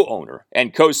Commanders co-owner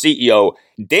and co-CEO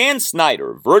Dan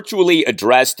Snyder virtually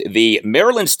addressed the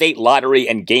Maryland State Lottery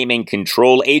and Gaming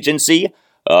Control Agency,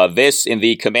 this in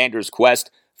the Commanders'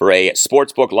 quest for a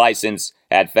sportsbook license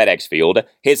at FedEx Field.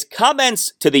 His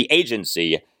comments to the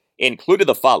agency included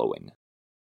the following.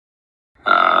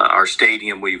 Our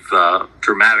stadium, we've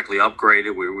dramatically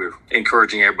upgraded. We're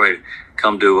encouraging everybody to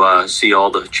come to see all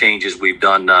the changes we've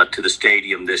done to the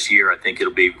stadium this year. I think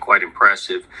it'll be quite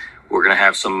impressive. We're going to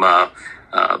have some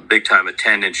big-time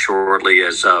attendance shortly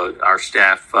as our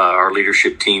staff, our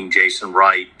leadership team, Jason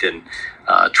Wright and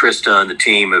Trista and the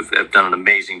team have done an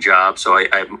amazing job. So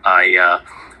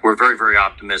we're very, very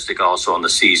optimistic also on the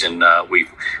season.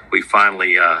 We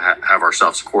finally have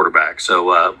ourselves a quarterback.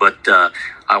 So, but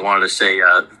I wanted to say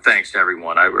thanks to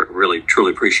everyone. I really,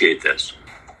 truly appreciate this.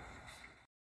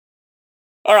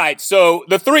 All right, so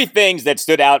the 3 things that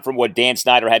stood out from what Dan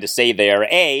Snyder had to say there.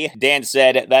 A, Dan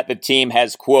said that the team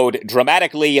has, quote,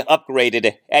 dramatically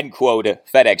upgraded, end quote,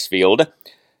 FedEx Field.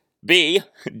 B,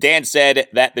 Dan said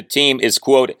that the team is,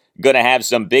 quote, going to have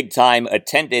some big-time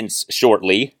attendance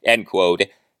shortly, end quote.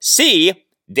 C,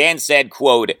 Dan said,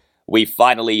 quote, we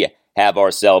finally have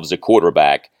ourselves a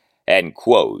quarterback, end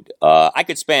quote. I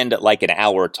could spend like an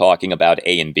hour talking about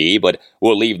A and B, but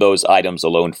we'll leave those items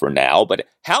alone for now. But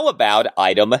how about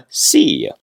item C?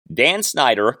 Dan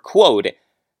Snyder, quote,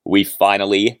 we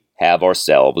finally have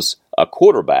ourselves a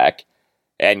quarterback,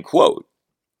 end quote.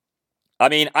 I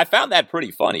mean, I found that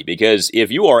pretty funny because if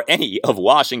you are any of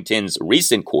Washington's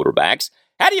recent quarterbacks,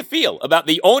 how do you feel about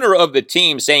the owner of the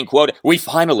team saying, quote, we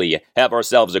finally have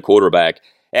ourselves a quarterback,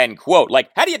 end quote?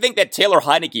 Like, how do you think that Taylor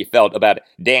Heineke felt about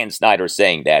Dan Snyder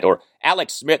saying that? Or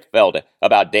Alex Smith felt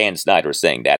about Dan Snyder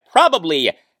saying that? Probably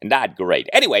not great.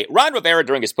 Anyway, Ron Rivera,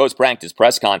 during his post-practice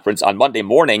press conference on Monday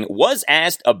morning, was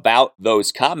asked about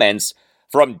those comments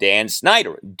from Dan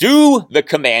Snyder. Do the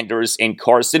Commanders in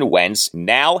Carson Wentz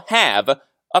now have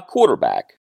a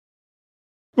quarterback?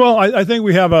 Well, I think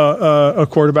we have a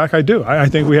quarterback. I do. I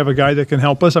think we have a guy that can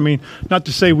help us. I mean, not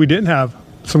to say we didn't have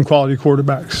some quality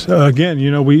quarterbacks. Again, you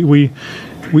know, we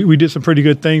did some pretty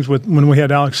good things when we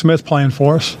had Alex Smith playing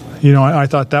for us. You know, I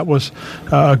thought that was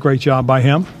a great job by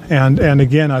him. And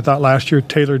again, I thought last year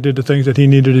Taylor did the things that he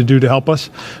needed to do to help us.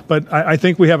 But I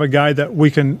think we have a guy that we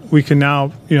can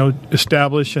now, you know,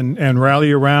 establish and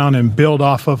rally around and build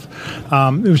off of,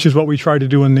 which is what we tried to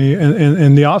do in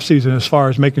the offseason as far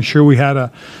as making sure we had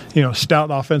a, you know, stout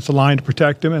offensive line to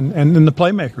protect him and the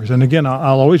playmakers. And again,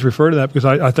 I'll always refer to that because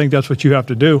I think that's what you have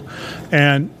to do.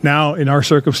 And now in our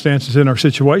circumstances, in our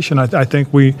situation, I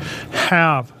think we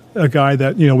have a guy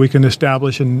that, you know, we can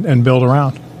establish and build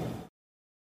around.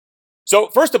 So,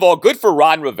 first of all, good for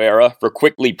Ron Rivera for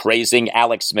quickly praising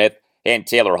Alex Smith and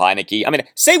Taylor Heineke. I mean,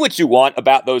 say what you want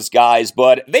about those guys,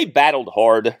 but they battled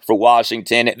hard for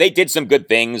Washington. They did some good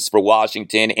things for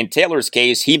Washington. In Taylor's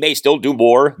case, he may still do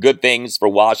more good things for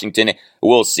Washington.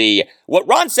 We'll see. What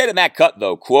Ron said in that cut,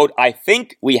 though, quote, I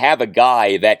think we have a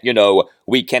guy that, you know,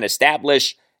 we can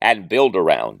establish and build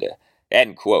around,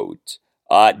 end quote.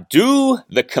 Do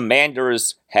the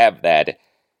Commanders have that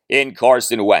in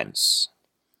Carson Wentz?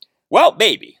 Well,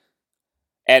 maybe.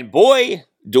 And boy,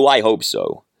 do I hope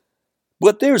so.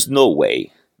 But there's no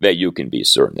way that you can be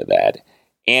certain of that.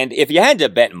 And if you had to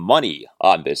bet money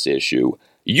on this issue,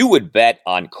 you would bet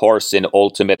on Carson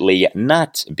ultimately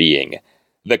not being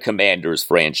the Commanders'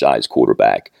 franchise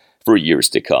quarterback for years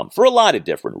to come, for a lot of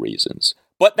different reasons.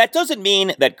 But that doesn't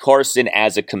mean that Carson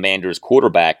as a Commanders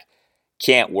quarterback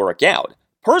can't work out.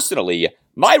 Personally,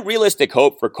 my realistic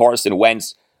hope for Carson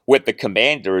Wentz with the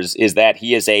Commanders is that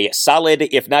he is a solid,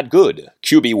 if not good,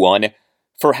 QB1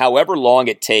 for however long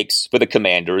it takes for the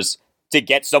Commanders to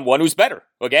get someone who's better,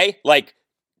 okay? Like,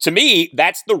 to me,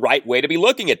 that's the right way to be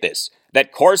looking at this.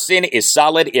 That Carson is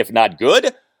solid, if not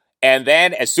good, and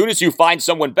then as soon as you find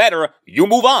someone better, you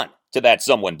move on to that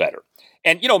someone better.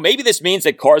 And, you know, maybe this means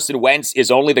that Carson Wentz is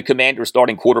only the Commanders'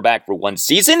 starting quarterback for one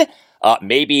season.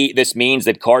 Maybe this means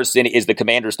that Carson is the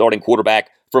Commanders' starting quarterback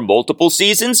for multiple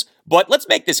seasons. But let's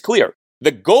make this clear.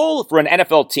 The goal for an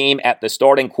NFL team at the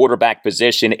starting quarterback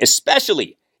position,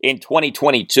 especially in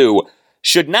 2022,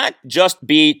 should not just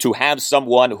be to have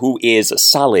someone who is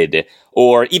solid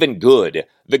or even good.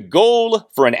 The goal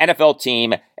for an NFL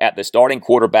team at the starting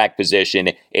quarterback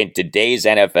position in today's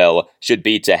NFL should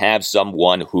be to have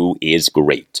someone who is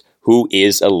great, who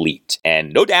is elite.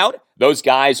 And no doubt, those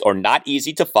guys are not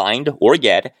easy to find or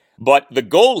get, but the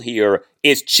goal here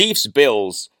is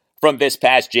Chiefs-Bills from this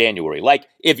past January. Like,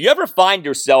 if you ever find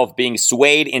yourself being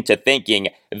swayed into thinking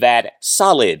that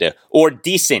solid or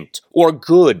decent or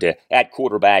good at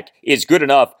quarterback is good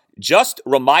enough, just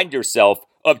remind yourself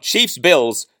of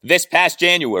Chiefs-Bills this past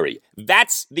January.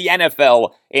 That's the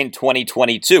NFL in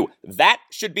 2022. That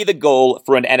should be the goal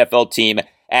for an NFL team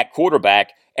at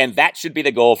quarterback, and that should be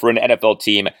the goal for an NFL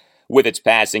team with its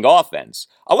passing offense.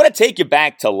 I want to take you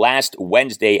back to last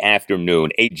Wednesday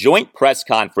afternoon, a joint press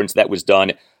conference that was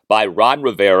done by Ron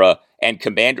Rivera and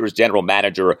Commanders general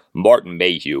manager Martin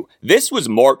Mayhew. This was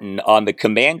Martin on the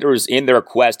Commanders in their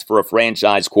quest for a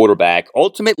franchise quarterback,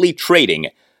 ultimately trading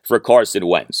for Carson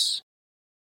Wentz.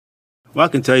 Well, I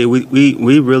can tell you,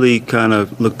 we really kind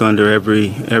of looked under every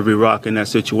rock in that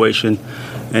situation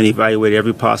and evaluated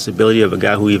every possibility of a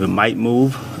guy who even might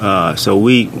move. So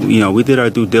we did our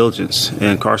due diligence,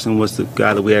 and Carson was the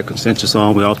guy that we had consensus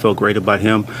on. We all felt great about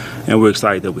him, and we're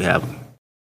excited that we have him.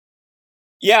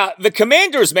 Yeah, the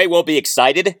Commanders may well be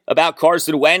excited about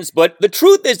Carson Wentz, but the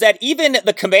truth is that even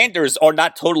the Commanders are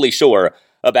not totally sure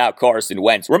about Carson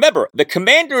Wentz. Remember, the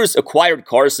Commanders acquired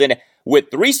Carson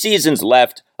with 3 seasons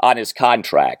left on his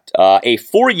contract, a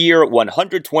 4-year,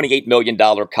 $128 million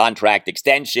contract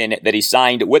extension that he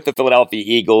signed with the Philadelphia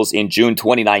Eagles in June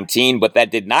 2019, but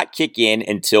that did not kick in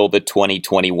until the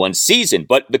 2021 season.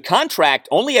 But the contract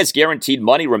only has guaranteed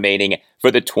money remaining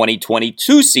for the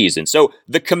 2022 season. So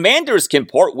the Commanders can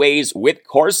part ways with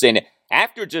Carson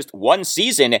after just 1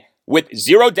 season with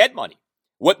 0 dead money.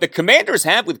 What the Commanders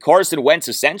have with Carson Wentz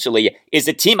essentially is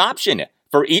a team option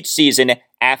for each season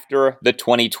after the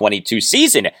 2022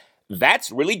 season.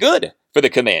 That's really good for the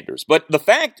Commanders. But the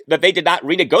fact that they did not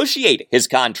renegotiate his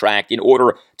contract in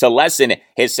order to lessen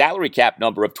his salary cap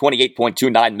number of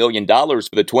 $28.29 million for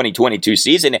the 2022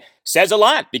 season says a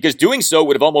lot, because doing so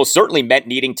would have almost certainly meant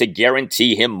needing to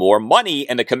guarantee him more money,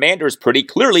 and the Commanders pretty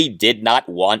clearly did not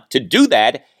want to do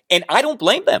that, and I don't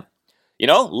blame them.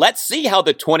 Let's see how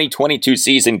the 2022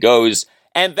 season goes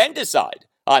and then decide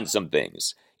on some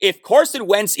things. If Carson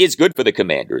Wentz is good for the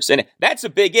Commanders, and that's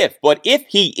a big if, but if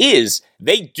he is,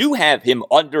 they do have him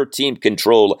under team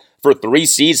control for 3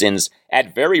 seasons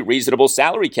at very reasonable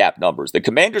salary cap numbers. The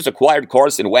Commanders acquired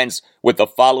Carson Wentz with the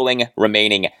following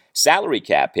remaining salary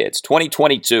cap hits.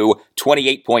 2022,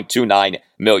 $28.29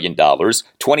 million.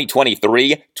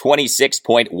 2023,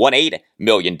 $26.18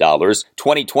 million.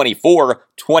 2024,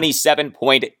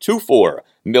 $27.24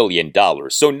 million.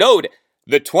 So note,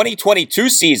 the 2022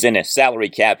 season salary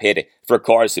cap hit for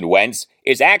Carson Wentz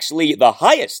is actually the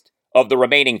highest of the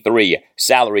remaining 3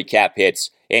 salary cap hits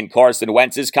in Carson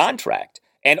Wentz's contract.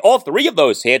 And all 3 of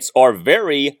those hits are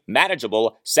very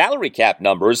manageable salary cap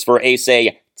numbers for a,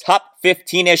 say, top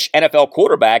 15-ish NFL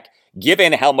quarterback,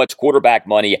 given how much quarterback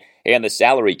money and the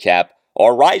salary cap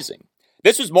are rising.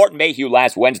 This was Martin Mayhew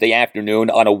last Wednesday afternoon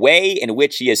on a way in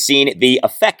which he has seen the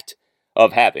effect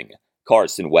of having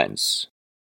Carson Wentz.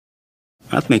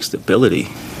 I think stability.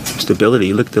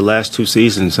 You look at the last 2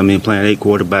 seasons. Playing 8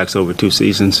 quarterbacks over 2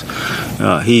 seasons.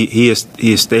 He has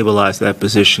stabilized that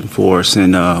position for us,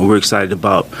 and we're excited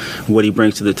about what he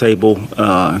brings to the table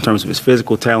in terms of his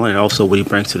physical talent, and also what he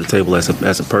brings to the table as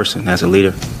a person, as a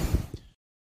leader.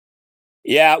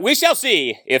 Yeah, we shall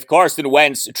see if Carson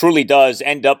Wentz truly does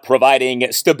end up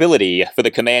providing stability for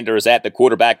the Commanders at the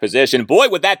quarterback position. Boy,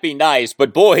 would that be nice,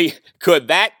 but boy, could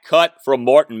that cut from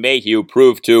Martin Mayhew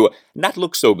prove to not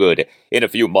look so good in a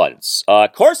few months.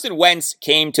 Carson Wentz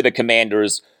came to the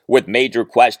Commanders with major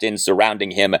questions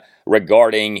surrounding him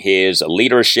regarding his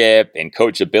leadership and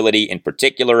coachability in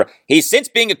particular. He, since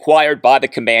being acquired by the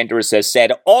Commanders, has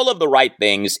said all of the right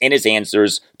things in his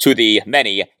answers to the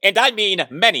many, and I mean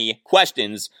many,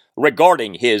 questions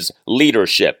regarding his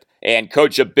leadership and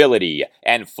coachability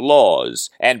and flaws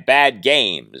and bad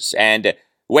games and,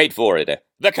 wait for it,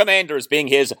 the Commanders being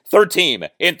his 3rd team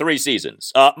in 3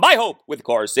 seasons. My hope with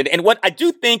Carson, and what I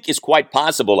do think is quite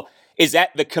possible, is that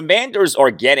the Commanders are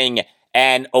getting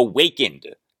an awakened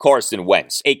Carson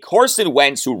Wentz. A Carson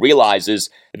Wentz who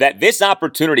realizes that this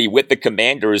opportunity with the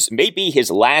Commanders may be his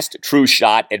last true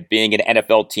shot at being an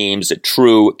NFL team's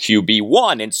true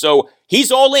QB1. And so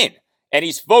he's all in, and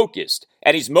he's focused,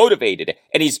 and he's motivated,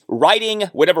 and he's righting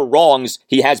whatever wrongs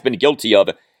he has been guilty of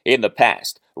in the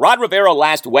past. Ron Rivera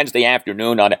last Wednesday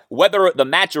afternoon on whether the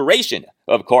maturation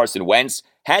of Carson Wentz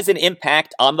has an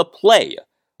impact on the play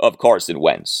of Carson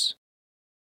Wentz.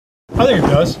 I think it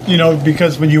does,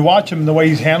 because when you watch him, the way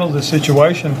he's handled the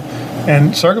situation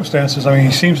and circumstances,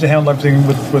 he seems to handle everything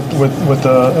with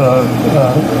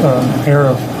air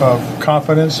of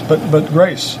confidence, but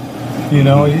grace. He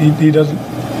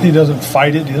doesn't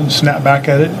fight it. He doesn't snap back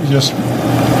at it. He just,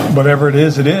 whatever it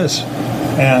is,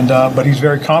 And but he's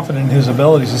very confident in his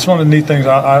abilities. It's one of the neat things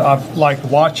I've liked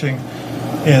watching,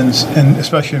 and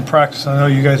especially in practice. I know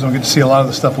you guys don't get to see a lot of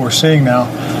the stuff we're seeing now,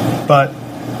 but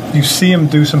you see him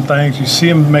do some things. You see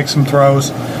him make some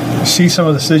throws. You see some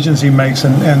of the decisions he makes,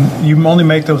 and you only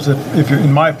make those if you're,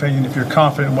 in my opinion, if you're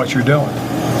confident in what you're doing.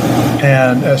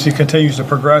 And as he continues to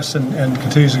progress and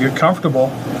continues to get comfortable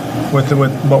with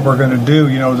what we're going to do,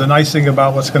 the nice thing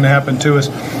about what's going to happen too is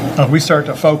we start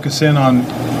to focus in on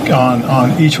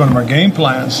each one of our game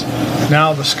plans.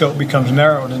 Now the scope becomes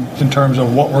narrowed in terms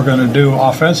of what we're going to do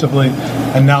offensively,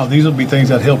 and now these will be things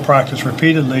that he'll practice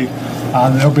repeatedly.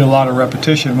 There'll be a lot of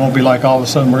repetition. It won't be like all of a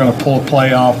sudden we're going to pull a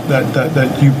play off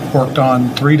that you worked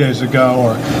on 3 days ago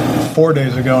or 4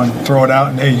 days ago and throw it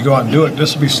out and, hey, you go out and do it.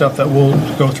 This will be stuff that we'll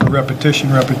go through repetition,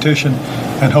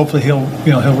 and hopefully he'll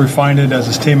refine it as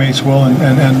his teammates will,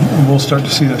 and we'll start to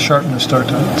see that sharpness start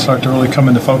to really come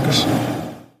into focus.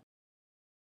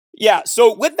 Yeah,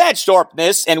 so with that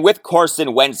sharpness and with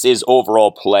Carson Wentz's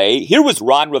overall play, here was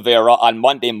Ron Rivera on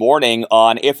Monday morning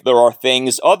on if there are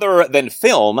things other than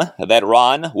film that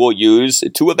Ron will use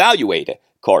to evaluate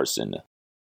Carson.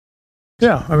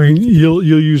 Yeah, you'll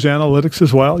use analytics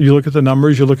as well. You look at the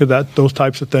numbers, you look at those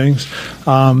types of things.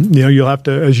 You'll have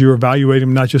to, as you evaluate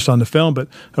him, not just on the film, but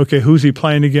okay, who's he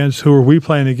playing against? Who are we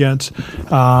playing against?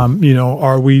 Are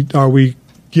we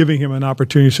giving him an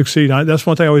opportunity to succeed? That's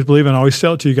one thing I always believe in. I always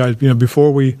tell it to you guys,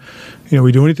 before we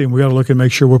do anything, we got to look and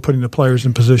make sure we're putting the players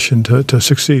in position to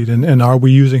succeed. And are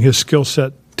we using his skill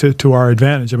set to our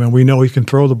advantage. I mean, we know he can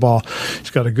throw the ball. He's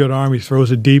got a good arm. He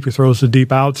throws it deep. He throws the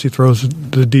deep outs. He throws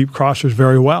the deep crossers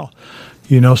very well.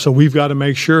 So we've got to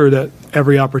make sure that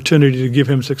every opportunity to give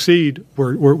him succeed,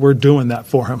 we're doing that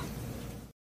for him.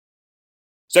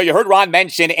 So you heard Ron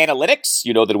mention analytics.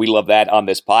 You know that we love that on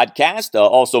this podcast.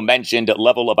 Also mentioned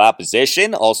level of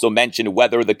opposition. Also mentioned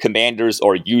whether the Commanders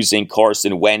are using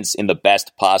Carson Wentz in the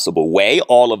best possible way.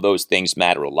 All of those things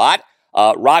matter a lot.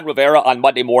 Ron Rivera on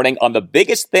Monday morning on the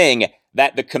biggest thing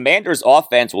that the Commanders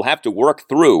offense will have to work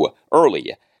through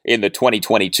early in the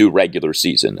 2022 regular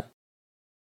season.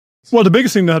 Well, the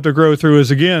biggest thing to have to grow through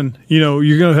is, again,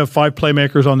 you're going to have 5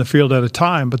 playmakers on the field at a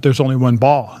time, but there's only one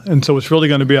ball. And so it's really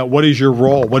going to be about what is your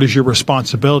role? What is your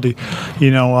responsibility?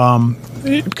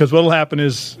 Because what will happen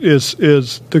is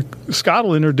Scott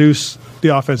will introduce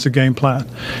the offensive game plan.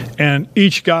 And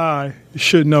each guy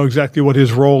should know exactly what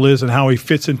his role is and how he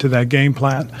fits into that game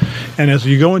plan. And as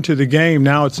you go into the game,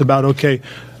 now it's about, okay,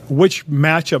 which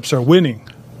matchups are winning?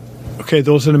 Okay,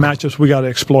 those are the matchups we got to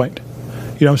exploit.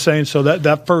 You know what I'm saying? So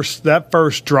that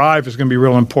first drive is going to be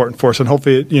real important for us. And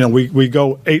hopefully, we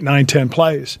go 8, 9, 10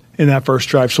 plays in that first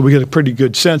drive. So we get a pretty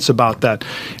good sense about that.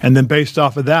 And then based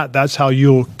off of that, that's how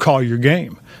you'll call your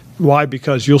game. Why?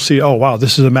 Because you'll see, oh, wow,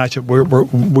 this is a matchup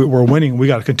we're winning. We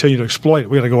got to continue to exploit it.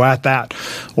 We got to go at that.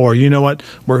 Or, you know what,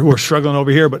 we're struggling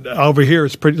over here, but over here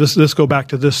it's pretty. Let's go back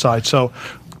to this side. So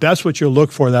that's what you'll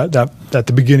look for at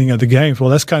the beginning of the games.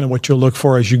 Well, that's kind of what you'll look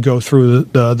for as you go through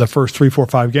the first 3, 4,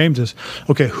 5 games is,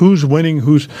 okay, who's winning,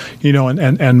 who's,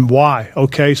 and why.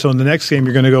 Okay, so in the next game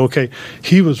you're going to go, okay,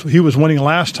 he was winning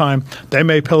last time. They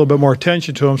may pay a little bit more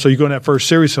attention to him. So you go in that first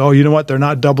series, oh, you know what, they're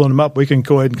not doubling him up. We can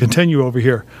go ahead and continue over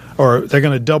here. Or they're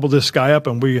going to double this guy up,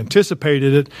 and we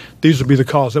anticipated it. These will be the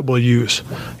calls that we'll use.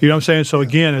 You know what I'm saying? So,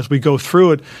 again, as we go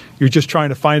through it, you're just trying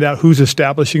to find out who's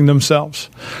establishing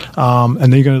themselves. And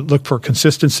then you're going to look for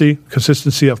consistency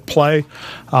of play.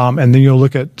 And then you'll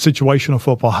look at situational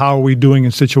football. How are we doing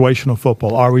in situational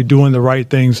football? Are we doing the right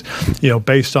things,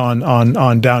 based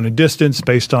on down and distance,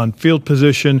 based on field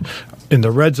position, in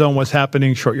the red zone, what's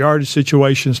happening, short yardage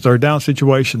situations, third down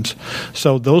situations.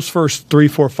 So those first 3,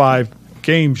 4, 5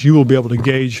 games, you will be able to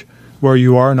gauge where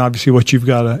you are and obviously what you've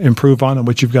got to improve on and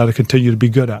what you've got to continue to be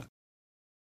good at.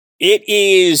 It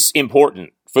is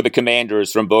important for the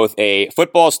Commanders from both a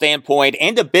football standpoint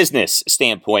and a business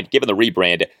standpoint, given the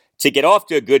rebrand, to get off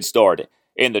to a good start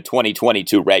in the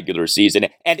 2022 regular season.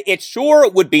 And it sure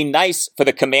would be nice for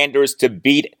the Commanders to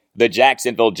beat the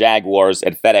Jacksonville Jaguars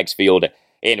at FedEx Field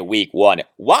in Week 1.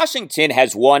 Washington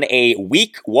has won a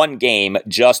Week 1 game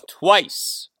just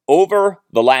twice over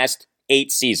the last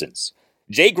 8 seasons.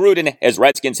 Jay Gruden, as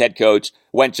Redskins head coach,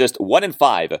 went just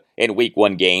 1-5 in Week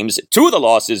 1 games. 2 of the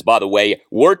losses, by the way,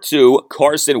 were to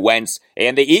Carson Wentz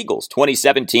and the Eagles,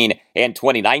 2017 and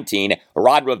 2019.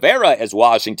 Ron Rivera, as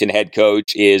Washington head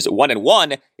coach, is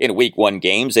 1-1 in Week 1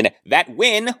 games, and that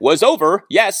win was over,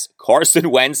 yes,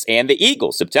 Carson Wentz and the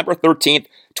Eagles. September 13th,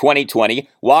 2020,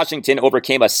 Washington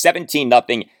overcame a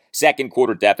 17-0 second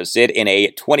quarter deficit in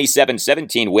a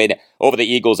 27-17 win over the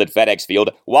Eagles at FedEx Field.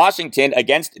 Washington,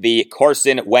 against the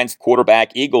Carson Wentz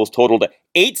quarterback Eagles, totaled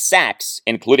 8 sacks,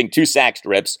 including 2 sack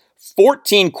strips,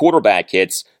 14 quarterback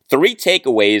hits, 3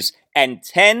 takeaways, and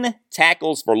 10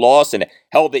 tackles for loss, and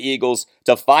held the Eagles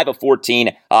to 5 of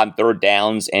 14 on third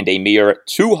downs and a mere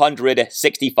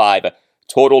 265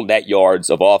 total net yards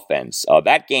of offense.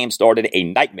 That game started a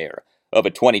nightmare of a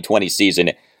 2020 season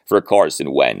for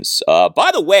Carson Wentz. By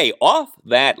the way, off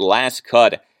that last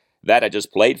cut that I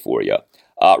just played for you,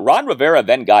 Ron Rivera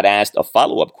then got asked a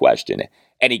follow-up question,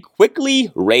 and he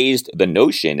quickly raised the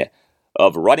notion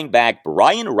of running back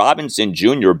Brian Robinson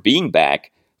Jr. being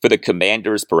back for the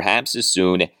Commanders perhaps as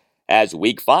soon as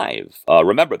Week 5.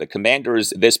 Remember, the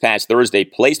Commanders this past Thursday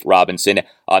placed Robinson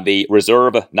on the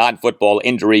reserve non-football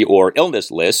injury or illness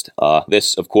list.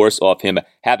 This, of course, off him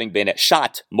having been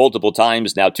shot multiple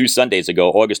times now 2 Sundays ago,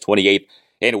 August 28th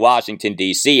in Washington,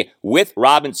 D.C. With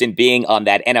Robinson being on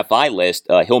that NFI list,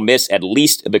 he'll miss at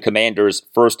least the Commanders'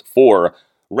 first 4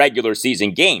 regular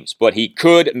season games, but he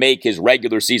could make his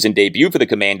regular season debut for the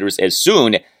Commanders as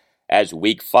soon as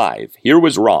Week 5. Here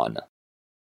was Ron.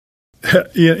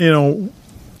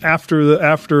 After the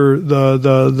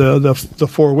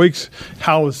 4 weeks,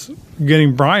 how is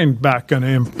getting Brian back going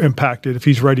to impact it if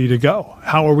he's ready to go?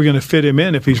 How are we going to fit him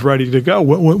in if he's ready to go?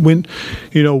 When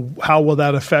how will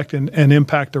that affect and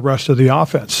impact the rest of the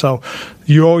offense? So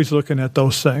you're always looking at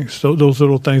those things, those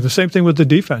little things. The same thing with the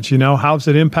defense. How's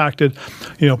it impacted,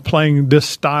 playing this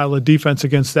style of defense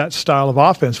against that style of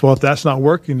offense? Well, if that's not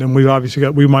working, then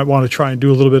we might want to try and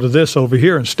do a little bit of this over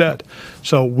here instead.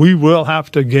 So we will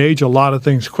have to gauge a lot of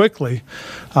things quickly.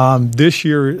 This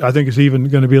year, I think it's even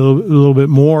going to be a little bit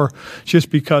more just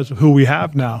because of who we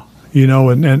have now,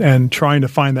 and trying to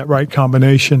find that right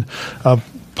combination of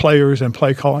players and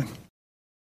play calling.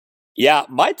 Yeah,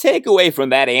 my takeaway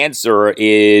from that answer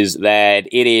is that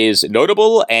it is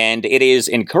notable and it is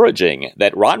encouraging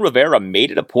that Ron Rivera made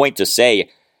it a point to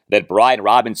say that Brian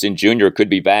Robinson Jr. could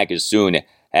be back as soon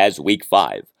as Week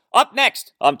 5. Up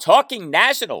next, I'm talking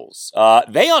Nationals.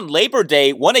 They on Labor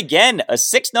Day won again, a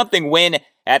 6-0 win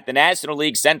at the National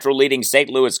League Central leading St.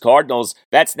 Louis Cardinals.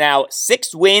 That's now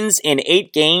 6 wins in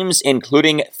 8 games,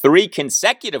 including 3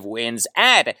 consecutive wins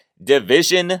at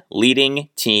division-leading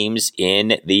teams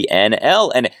in the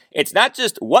NL. And it's not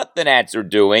just what the Nats are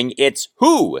doing, it's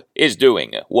who is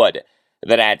doing what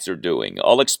the Nats are doing.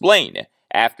 I'll explain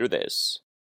after this.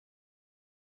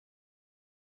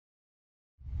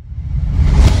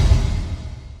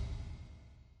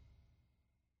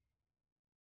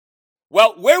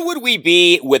 Well, where would we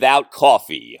be without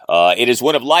coffee? It is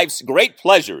one of life's great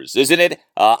pleasures, isn't it?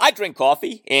 I drink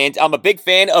coffee, and I'm a big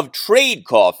fan of Trade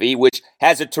Coffee, which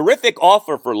has a terrific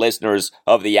offer for listeners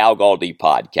of the Al Galdi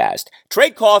podcast.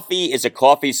 Trade Coffee is a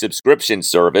coffee subscription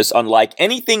service unlike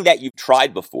anything that you've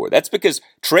tried before. That's because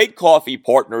Trade Coffee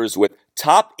partners with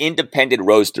top independent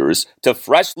roasters to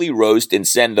freshly roast and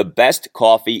send the best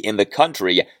coffee in the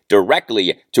country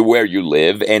directly to where you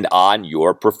live and on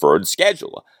your preferred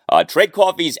schedule. Trade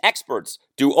Coffee's experts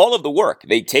do all of the work.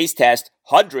 They taste test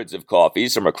hundreds of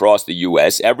coffees from across the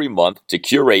U.S. every month to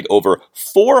curate over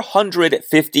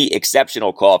 450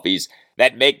 exceptional coffees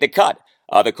that make the cut.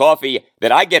 The coffee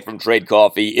that I get from Trade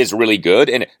Coffee is really good,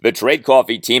 and the Trade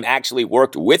Coffee team actually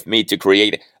worked with me to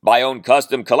create my own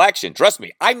custom collection. Trust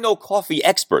me, I'm no coffee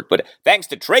expert, but thanks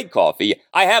to Trade Coffee,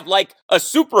 I have like a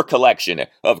super collection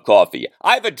of coffee.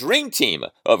 I have a dream team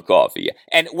of coffee.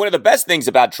 And one of the best things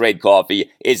about Trade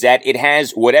Coffee is that it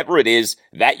has whatever it is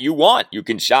that you want. You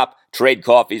can shop Trade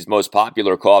Coffee's most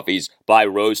popular coffees by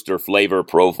roast or flavor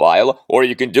profile, or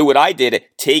you can do what I did,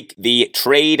 take the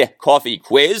Trade Coffee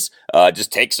quiz.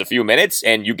 Just takes a few minutes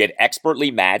and you get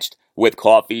expertly matched with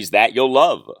coffees that you'll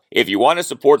love. If you want to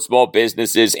support small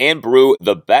businesses and brew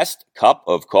the best cup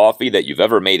of coffee that you've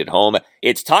ever made at home,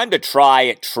 it's time to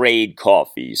try Trade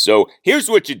Coffee. So here's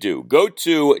what you do. Go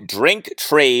to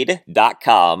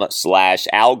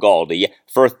drinktrade.com/Al Galdi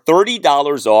for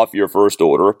 $30 off your first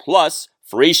order, plus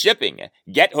free shipping.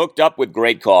 Get hooked up with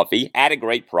great coffee at a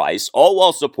great price, all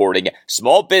while supporting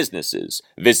small businesses.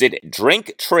 Visit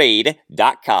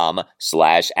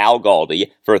drinktrade.com/Al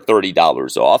Galdi for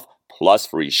 $30 off, plus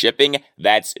free shipping.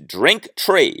 That's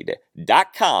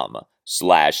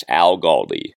drinktrade.com/Al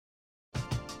Galdi.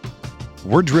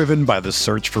 We're driven by the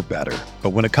search for better.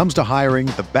 But when it comes to hiring,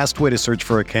 the best way to search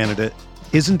for a candidate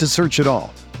isn't to search at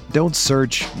all. Don't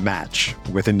search, match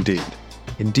with Indeed.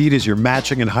 Indeed is your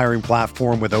matching and hiring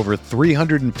platform with over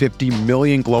 350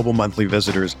 million global monthly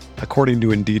visitors, according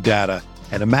to Indeed data,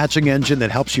 and a matching engine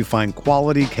that helps you find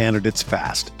quality candidates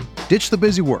fast. Ditch the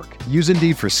busy work. Use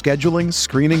Indeed for scheduling,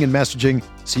 screening, and messaging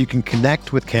so you can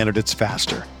connect with candidates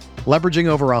faster. Leveraging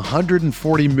over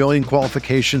 140 million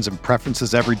qualifications and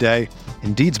preferences every day,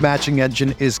 Indeed's matching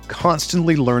engine is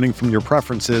constantly learning from your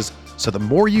preferences, so the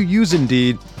more you use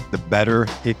Indeed, the better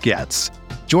it gets.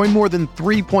 Join more than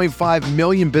 3.5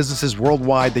 million businesses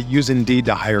worldwide that use Indeed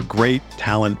to hire great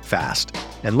talent fast.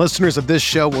 And listeners of this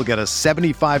show will get a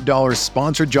 $75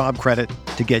 sponsored job credit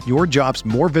to get your jobs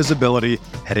more visibility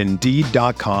at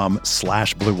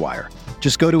Indeed.com/Blue Wire.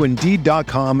 Just go to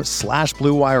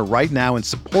Indeed.com/Blue Wire right now and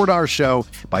support our show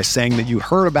by saying that you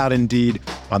heard about Indeed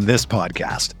on this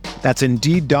podcast. That's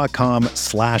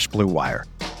Indeed.com/Blue Wire.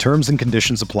 Terms and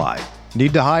conditions apply.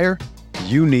 Need to hire?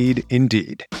 You need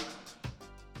Indeed.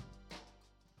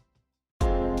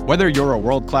 Whether you're a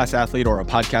world-class athlete or a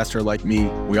podcaster like me,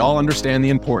 we all understand the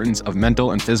importance of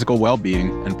mental and physical well-being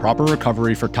and proper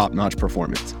recovery for top-notch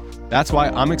performance. That's why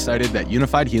I'm excited that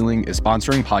Unified Healing is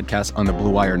sponsoring podcasts on the Blue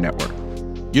Wire Network.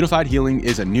 Unified Healing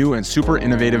is a new and super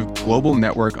innovative global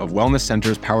network of wellness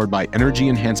centers powered by Energy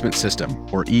Enhancement System,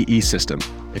 or EE System.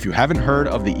 If you haven't heard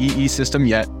of the EE System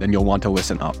yet, then you'll want to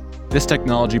listen up. This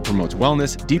technology promotes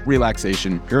wellness, deep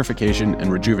relaxation, purification, and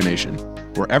rejuvenation.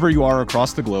 Wherever you are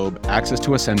across the globe, access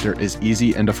to a center is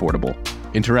easy and affordable.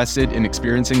 Interested in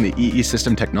experiencing the EE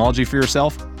system technology for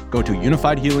yourself? Go to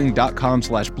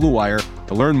unifiedhealing.com/bluewire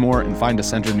to learn more and find a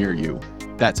center near you.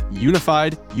 That's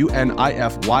unified,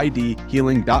 UNIFYD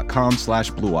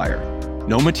healing.com/bluewire.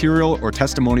 No material or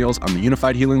testimonials on the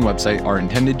Unified Healing website are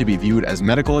intended to be viewed as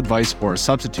medical advice or a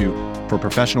substitute for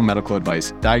professional medical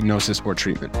advice, diagnosis, or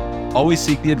treatment. Always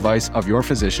seek the advice of your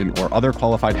physician or other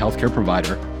qualified healthcare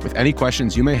provider with any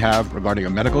questions you may have regarding a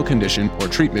medical condition or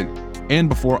treatment and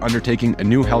before undertaking a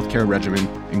new healthcare regimen,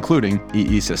 including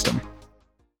EE system.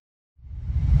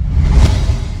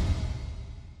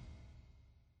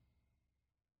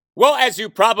 Well, as you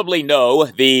probably know,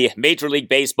 the Major League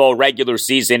Baseball regular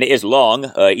season is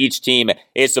long. Each team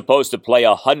is supposed to play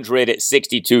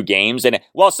 162 games. And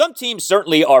while some teams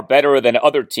certainly are better than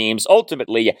other teams,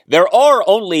 ultimately, there are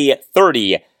only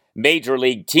 30 Major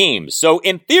League teams. So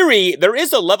in theory, there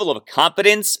is a level of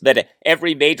competence that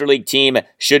every Major League team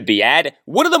should be at.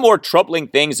 One of the more troubling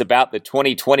things about the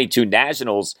 2022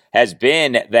 Nationals has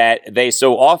been that they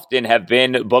so often have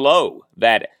been below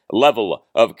that level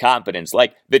of competence.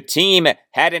 Like the team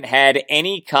hadn't had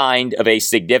any kind of a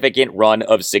significant run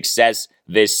of success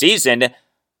this season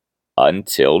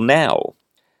until now.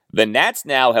 The Nats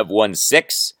now have won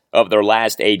 6 of their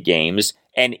last 8 games,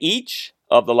 and each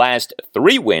of the last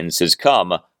 3 wins has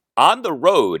come on the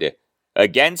road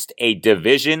against a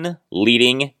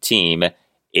division-leading team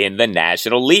in the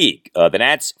National League. The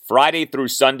Nats, Friday through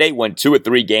Sunday, won 2 of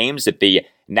 3 games at the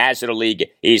National League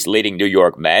East leading New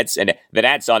York Mets, and the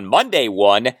Nats on Monday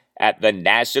won at the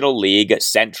National League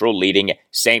Central leading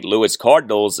St. Louis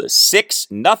Cardinals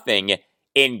 6-0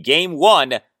 in Game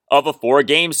 1 of a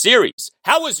 4-game series.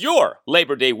 How was your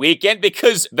Labor Day weekend?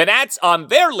 Because the Nats on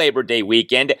their Labor Day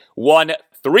weekend won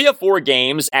 3 of 4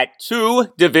 games at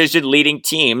 2 division-leading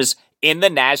teams in the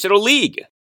National League.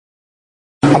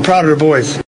 I'm proud of the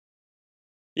boys.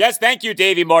 Yes, thank you,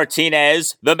 Davey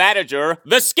Martinez, the manager,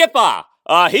 the skipper.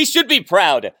 He should be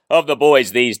proud of the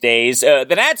boys these days.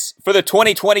 The Nats, for the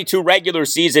 2022 regular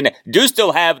season, do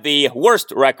still have the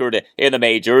worst record in the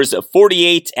majors.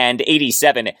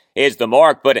 48-87 is the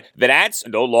mark, but the Nats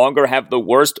no longer have the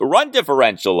worst run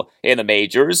differential in the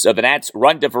majors. The Nats'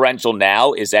 run differential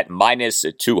now is at minus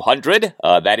 200.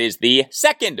 That is the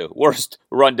second worst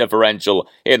run differential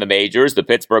in the majors. The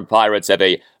Pittsburgh Pirates have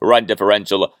a run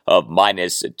differential of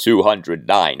minus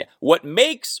 209. What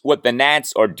makes what the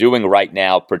Nats are doing right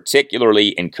now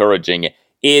particularly encouraging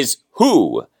is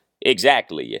who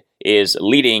exactly is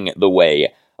leading the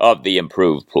way of the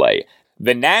improved play.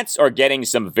 The Nats are getting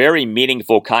some very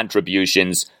meaningful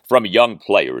contributions from young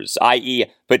players, i.e.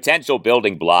 potential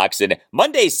building blocks, and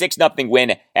Monday's 6-0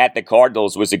 win at the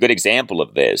Cardinals was a good example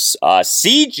of this.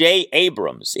 C.J.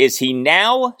 Abrams, is he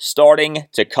now starting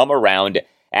to come around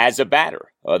as a batter?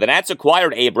 The Nats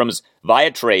acquired Abrams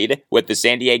via trade with the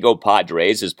San Diego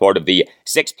Padres as part of the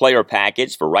 6-player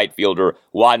package for right fielder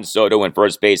Juan Soto and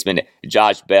first baseman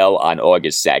Josh Bell on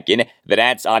August 2nd. The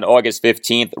Nats on August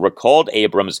 15th recalled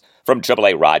Abrams from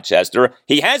AAA Rochester.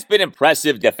 He has been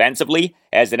impressive defensively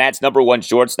as the Nats' #1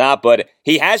 shortstop, but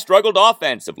he has struggled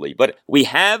offensively. But we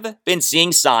have been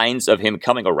seeing signs of him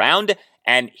coming around,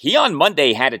 and he on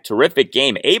Monday had a terrific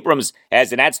game. Abrams,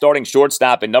 as the Nats starting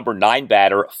shortstop and #9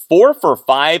 batter, 4 for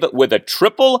 5 with a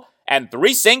triple and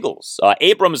 3 singles.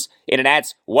 Abrams, in a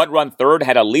Nats 1-run third,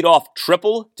 had a leadoff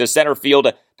triple to center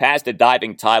field past a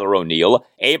diving Tyler O'Neill.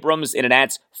 Abrams, in a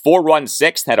Nats 4-run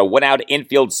sixth, had a 1-out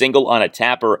infield single on a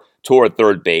tapper toward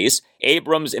third base.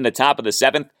 Abrams, in the top of the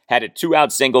 7th, had a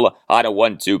 2-out single on a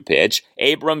 1-2 pitch.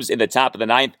 Abrams, in the top of the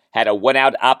 9th, had a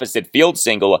 1-out opposite field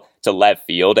single to left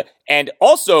field. And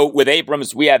also with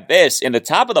Abrams, we have this. In the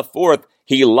top of the 4th,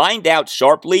 he lined out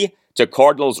sharply to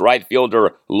Cardinals right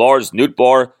fielder Lars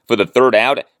Nootbaar for the 3rd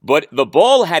out, but the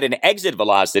ball had an exit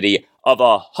velocity of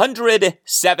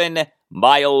 107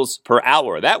 miles per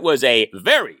hour. That was a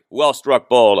very well-struck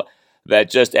ball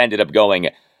that just ended up going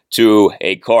to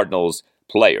a Cardinals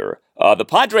player. The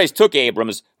Padres took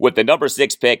Abrams with the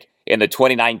 #6 pick in the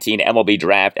 2019 MLB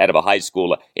draft out of a high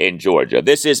school in Georgia.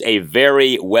 This is a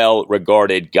very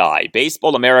well-regarded guy.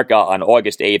 Baseball America on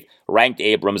August 8th ranked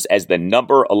Abrams as the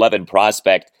 #11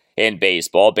 prospect in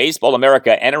baseball. Baseball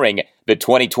America entering the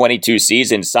 2022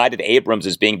 season cited Abrams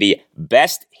as being the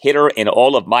best hitter in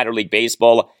all of minor league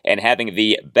baseball and having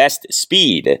the best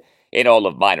speed in all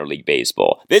of minor league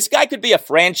baseball. This guy could be a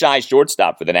franchise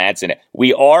shortstop for the Nats, and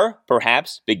we are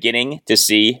perhaps beginning to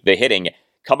see the hitting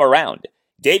come around.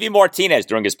 Davey Martinez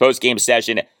during his post-game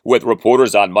session with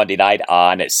reporters on Monday night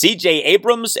on C.J.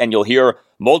 Abrams, and you'll hear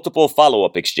multiple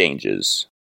follow-up exchanges.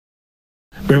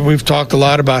 We've talked a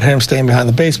lot about him staying behind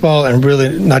the baseball and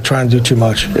really not trying to do too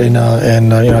much. And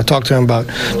I talked to him about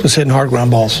just hitting hard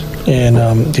ground balls,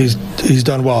 and he's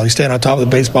done well. He's staying on top of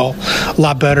the baseball a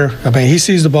lot better. I mean, he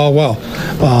sees the ball well.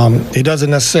 He doesn't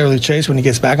necessarily chase when he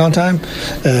gets back on time,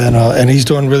 and he's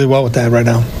doing really well with that right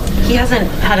now. He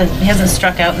hasn't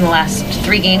struck out in the last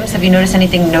 3 games. Have you noticed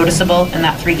anything noticeable in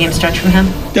that 3-game stretch from him?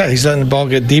 Yeah, he's letting the ball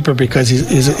get deeper because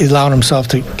he's allowing himself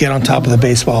to get on top of the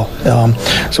baseball,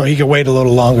 so he can wait a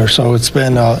little longer. So it's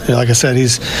been, like I said, he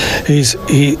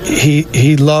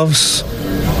loves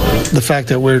the fact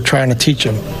that we're trying to teach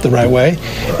him the right way,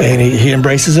 and he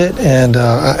embraces it. And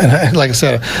like I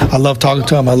said, I love talking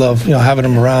to him. I love having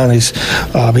him around. He's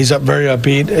up very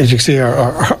upbeat, as you can see.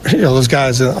 Our those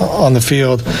guys on the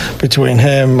field between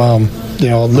him,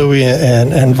 Louis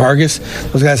and Vargas.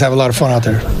 Those guys have a lot of fun out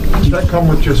there. Does that come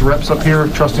with just reps up here,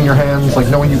 trusting your hands, like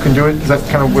knowing you can do it? Is that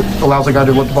kind of what allows a guy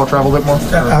to let the ball travel a bit more?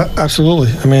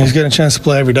 Absolutely. I mean, he's getting a chance to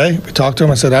play every day. We talked to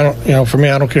him. I said, for me,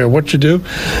 I don't care what you do.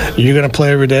 You're going to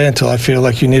play every day until I feel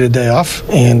like you need a day off.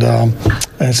 And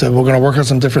I said, we're going to work on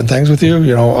some different things with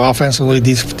you. Offensively,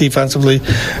 defensively,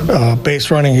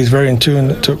 base running. He's very in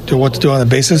tune to what to do on the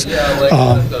bases.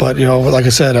 But like I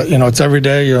said, it's every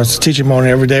day. It's a teaching moment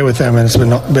every day with him, and it's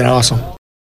been awesome.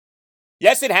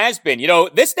 Yes, it has been.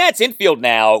 This Nats infield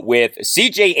now with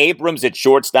C.J. Abrams at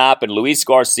shortstop and Luis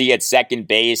Garcia at second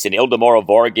base and Ildemaro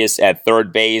Vargas at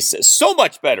third base. So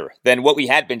much better than what we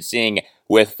had been seeing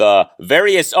with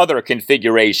various other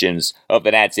configurations of the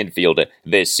Nats infield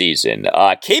this season.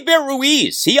 Keibert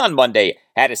Ruiz, he on Monday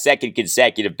had a second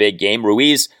consecutive big game.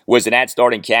 Ruiz was the Nats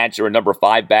starting catcher and number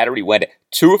 5 batter. He went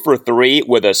 2 for 3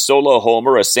 with a solo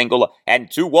homer, a single,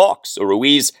 and 2 walks.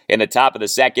 Ruiz in the top of the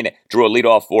second drew a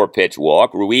leadoff 4-pitch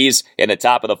walk. Ruiz in the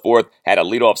top of the 4th had a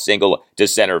leadoff single to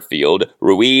center field.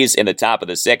 Ruiz in the top of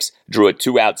the 6th drew a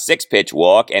 2-out 6-pitch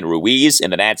walk. And Ruiz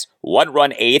in the Nats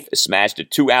 1-run 8th smashed a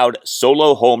 2-out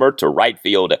solo homer to right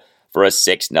field for a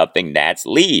 6-0 Nats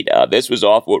lead. This was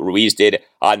off what Ruiz did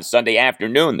on Sunday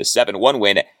afternoon, the 7-1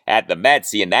 win at the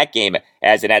Mets. He in that game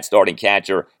as a Nats starting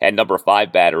catcher and number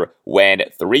 5 batter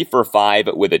went 3 for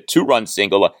 5 with a 2-run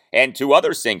single and 2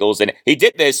 other singles. And he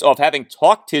did this off having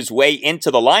talked his way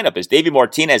into the lineup as Davey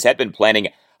Martinez had been planning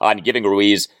on giving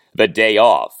Ruiz the day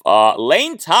off.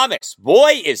 Lane Thomas,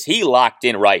 boy, is he locked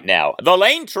in right now. The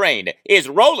Lane train is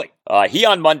rolling. He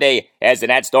on Monday as the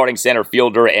Nats starting center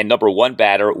fielder and number 1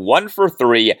 batter, 1 for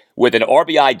 3 with an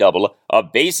RBI double, a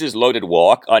bases loaded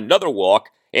walk, another walk,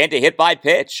 and a hit by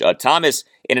pitch. Thomas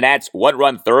in a Nats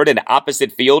 1-run 3rd and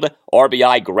opposite field,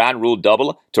 RBI ground rule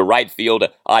double to right field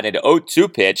on an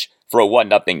 0-2 pitch for a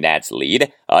 1-0 Nats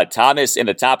lead. Thomas in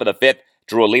the top of the 5th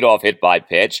drew a leadoff hit by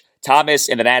pitch. Thomas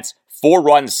in the Nats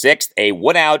 4-run 6th, a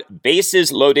 1-out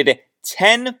bases loaded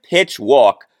 10-pitch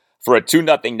walk for a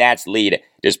 2-0 Nats lead,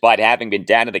 despite having been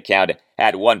down in the count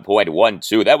at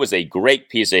 1.12. That was a great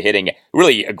piece of hitting,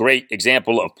 really a great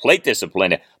example of plate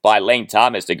discipline by Lane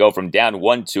Thomas to go from down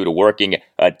 1-2 to working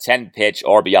a 10-pitch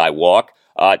RBI walk.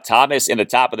 Thomas in the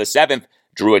top of the 7th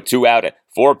drew a 2-out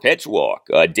 4-pitch walk.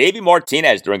 Davey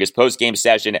Martinez during his post-game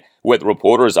session with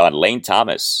reporters on Lane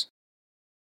Thomas.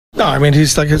 No, I mean,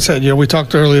 he's, like I said, we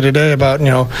talked earlier today about,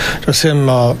 just him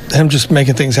just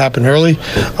making things happen early.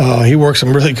 He works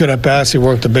some really good at bats. He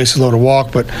worked the bases loaded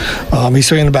walk, but he's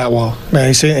swinging the bat well. Man,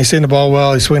 he's swinging the ball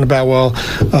well. He's swinging the bat well.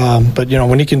 But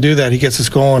when he can do that, he gets us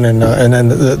going, and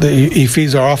then he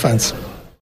feeds our offense.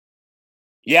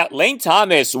 Yeah, Lane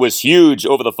Thomas was huge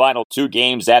over the final 2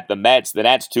 games at the Mets. The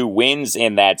Nats 2 wins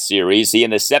in that series. He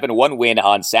in the 7-1 win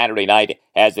on Saturday night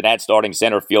as the Nats starting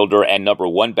center fielder and number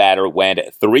 1 batter went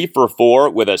 3 for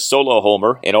 4 with a solo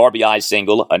homer, an RBI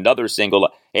single, another single,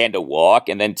 and a walk.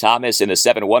 And then Thomas in the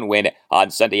 7-1 win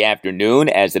on Sunday afternoon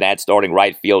as the Nats starting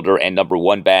right fielder and number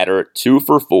 1 batter, 2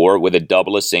 for 4 with a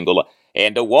double, a single,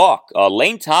 and a walk.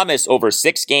 Lane Thomas over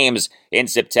 6 games in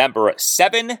September,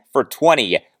 7 for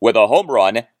 20 with a home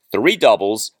run, 3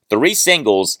 doubles, 3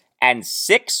 singles, and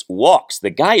 6 walks. The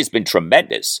guy has been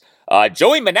tremendous.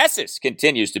 Joey Meneses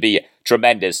continues to be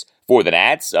tremendous for the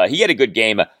Nats. He had a good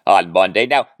game on Monday.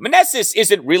 Now, Meneses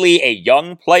isn't really a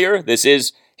young player. This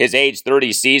is his age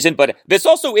 30 season, but this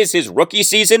also is his rookie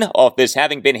season, of this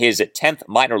having been his 10th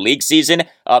minor league season.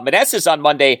 Meneses on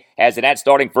Monday as the Nats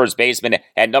starting first baseman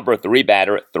and number 3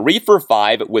 batter, 3 for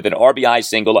 5 with an RBI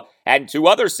single and 2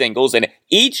 other singles, and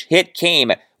each hit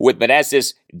came with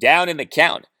Meneses down in the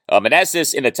count.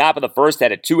 Meneses in the top of the 1st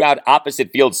had a 2-out opposite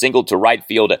field single to right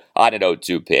field on an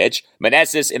 0-2 pitch.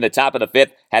 Meneses in the top of the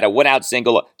 5th had a 1-out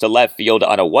single to left field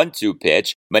on a 1-2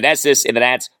 pitch. Meneses in the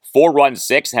Nats 4-run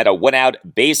 6th had a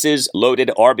 1-out bases loaded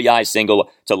RBI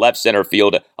single to left center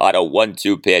field on a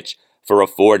 1-2 pitch for a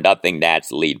 4-0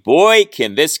 Nats lead. Boy,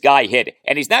 can this guy hit.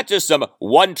 And he's not just some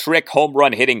one-trick home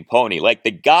run hitting pony. Like,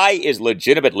 the guy is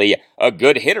legitimately a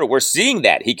good hitter. We're seeing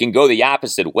that. He can go the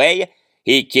opposite way.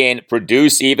 He can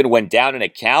produce even when down an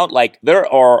account. Like, there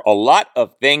are a lot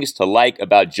of things to like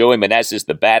about Joey Meneses,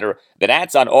 the batter. The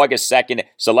Nats on August 2nd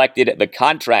selected the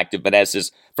contract of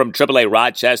Meneses from AAA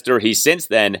Rochester. He since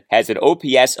then has an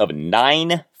OPS of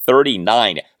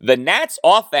 939. The Nats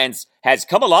offense has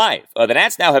come alive. The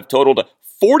Nats now have totaled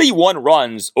 41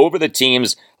 runs over the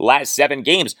team's last 7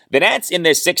 games. The Nats in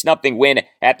this 6-0 win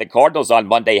at the Cardinals on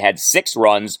Monday had 6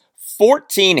 runs,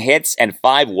 14 hits, and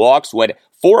 5 walks, went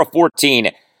 4 of 14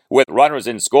 with runners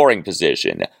in scoring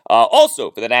position.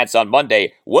 Also for the Nats on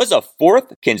Monday was a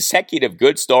 4th consecutive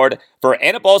good start for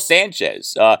Anibal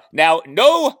Sanchez. Now,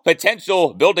 no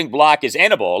potential building block is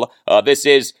Anibal. This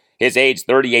is his age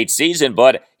 38 season,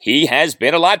 but he has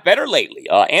been a lot better lately.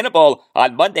 Anibal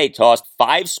on Monday tossed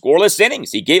 5 scoreless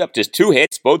innings. He gave up just 2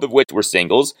 hits, both of which were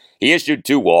singles. He issued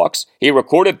 2 walks. He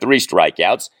recorded 3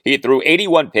 strikeouts. He threw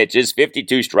 81 pitches,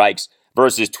 52 strikes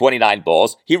versus 29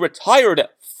 balls. He retired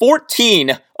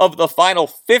 14 of the final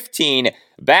 15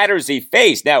 batters he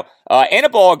faced. Now,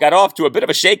 Anibal got off to a bit of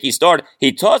a shaky start.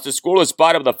 He tossed a scoreless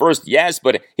bottom of the first, yes,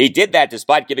 but he did that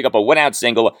despite giving up a 1-out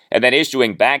single and then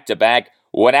issuing back-to-back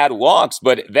 1-out walks.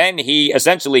 But then he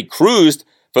essentially cruised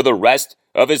for the rest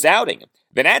of his outing.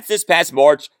 The Nats this past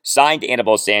March signed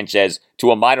Anibal Sanchez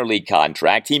to a minor league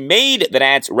contract. He made the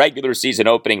Nats regular season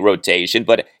opening rotation,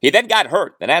 but he then got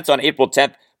hurt. The Nats on April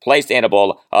 10th placed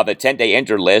Anibal on the 10-day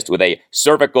injured list with a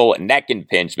cervical neck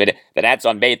impingement. The Nats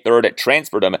on May 3rd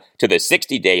transferred him to the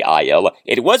 60-day IL.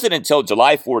 It wasn't until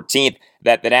July 14th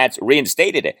that the Nats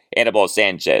reinstated Anibal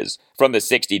Sanchez from the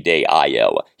 60-day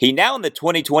IL. He now in the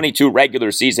 2022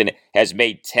 regular season has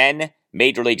made 10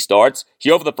 major league starts.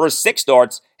 He over the first 6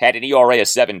 starts had an ERA of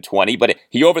 7.20, but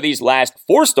he over these last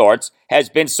 4 starts has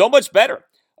been so much better.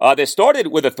 This started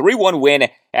with a 3-1 win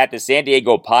at the San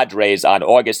Diego Padres on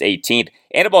August 18th.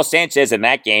 Anibal Sanchez in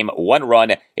that game, 1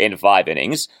 run in 5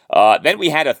 innings. Then we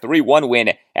had a 3-1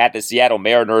 win at the Seattle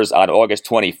Mariners on August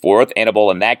 24th.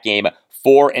 Anibal in that game,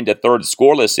 4 1/3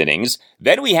 scoreless innings.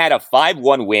 Then we had a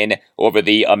 5-1 win over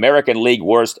the American League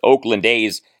worst Oakland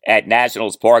A's at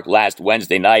Nationals Park last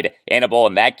Wednesday night. Anibal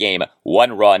in that game,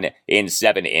 1 run in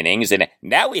 7 innings. And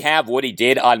now we have what he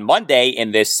did on Monday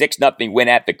in this 6-0 win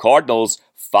at the Cardinals,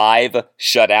 5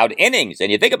 shutout innings.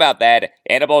 And you think about that,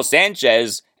 Anibal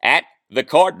Sanchez at the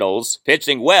Cardinals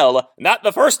pitching well. Not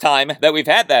the first time that we've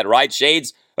had that, right?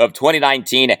 Shades of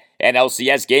 2019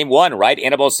 NLCS Game 1, right?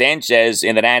 Anibal Sanchez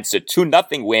in the Nats, a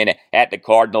 2-0 win at the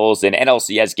Cardinals in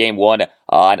NLCS Game 1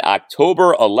 on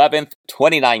October 11th,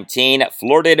 2019.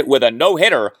 Flirted with a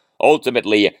no-hitter,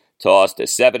 ultimately tossed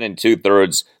 7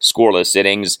 2/3 scoreless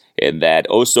innings in that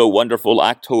oh-so-wonderful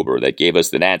October that gave us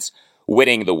the Nats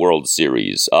winning the World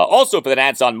Series. Also for the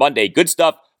Nats on Monday, good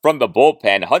stuff from the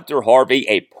bullpen. Hunter Harvey,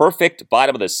 a perfect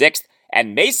bottom of the 6th.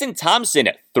 And Mason Thompson,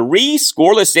 3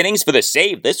 scoreless innings for the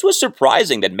save. This was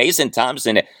surprising that Mason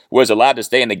Thompson was allowed to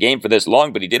stay in the game for this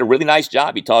long, but he did a really nice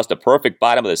job. He tossed a perfect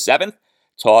bottom of the 7th,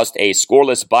 tossed a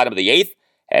scoreless bottom of the 8th,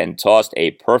 and tossed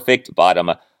a perfect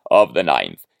bottom of the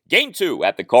 9th. Game 2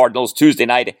 at the Cardinals Tuesday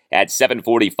night at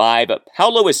 7:45.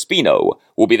 Paulo Espino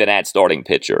will be the Nats starting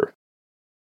pitcher.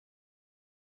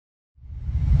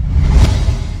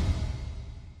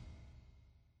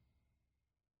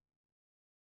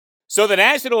 So the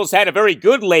Nationals had a very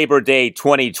good Labor Day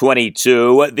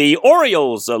 2022. The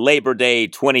Orioles' Labor Day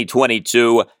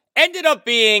 2022 ended up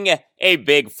being a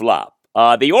big flop.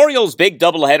 The Orioles' big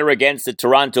doubleheader against the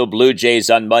Toronto Blue Jays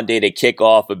on Monday to kick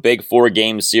off a big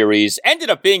 4-game series ended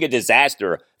up being a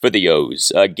disaster for the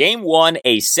O's. Game 1,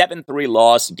 a 7-3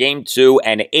 loss. Game 2,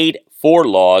 an 8-4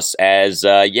 loss as,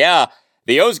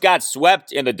 the O's got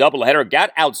swept in the doubleheader,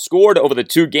 got outscored over the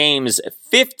 2 games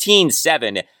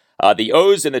 15-7. The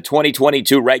O's in the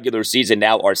 2022 regular season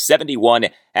now are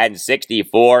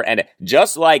 71-64, and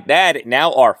just like that,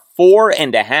 now are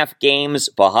 4.5 games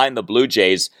behind the Blue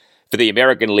Jays for the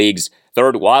American League's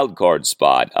 3rd wildcard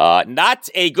spot. Not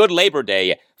a good Labor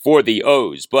Day for the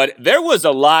O's, but there was a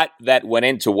lot that went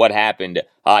into what happened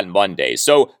on Monday.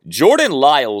 So Jordan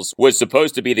Lyles was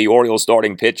supposed to be the Orioles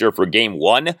starting pitcher for Game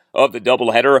 1 of the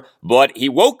doubleheader, but he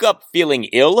woke up feeling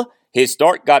ill. His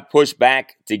start got pushed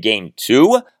back to Game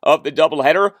 2 of the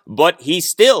doubleheader, but he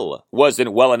still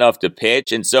wasn't well enough to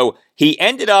pitch, and so he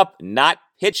ended up not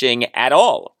pitching at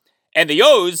all. And the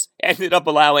O's ended up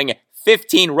allowing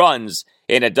 15 runs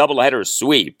in a doubleheader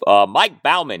sweep. Mike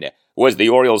Baumann was the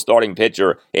Orioles starting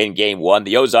pitcher in Game 1.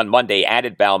 The O's on Monday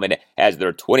added Baumann as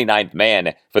their 29th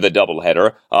man for the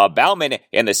doubleheader. Baumann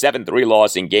in the 7-3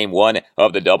 loss in Game 1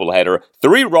 of the doubleheader.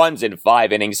 3 runs in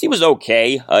 5 innings. He was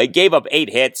okay. He gave up 8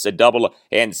 hits, a double,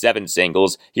 and 7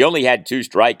 singles. He only had 2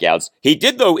 strikeouts. He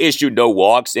did, though, issue no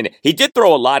walks, and he did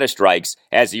throw a lot of strikes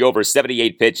as he over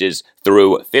 78 pitches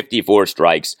threw 54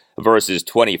 strikes versus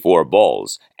 24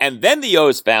 balls. And then the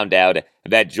O's found out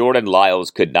that Jordan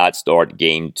Lyles could not start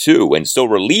Game 2, and so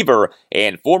reliever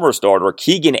and former starter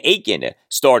Keegan Aiken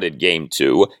started Game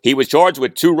 2. He was charged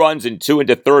with 2 runs in 2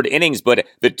 into 3rd innings, but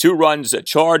the 2 runs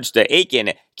charged to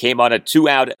Aiken came on a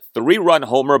 2-out, 3-run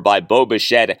homer by Bo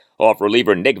Bichette off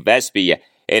reliever Nick Vespi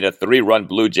in a 3-run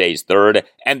Blue Jays 3rd.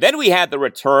 And then we had the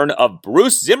return of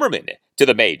Bruce Zimmerman to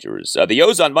the majors. The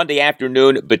O's on Monday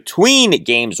afternoon between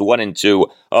Games 1 and 2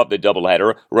 of the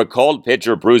doubleheader recalled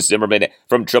pitcher Bruce Zimmerman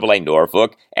from AAA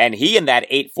Norfolk, and he in that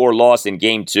 8-4 loss in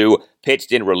Game 2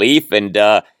 pitched in relief, and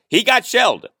he got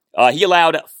shelled. He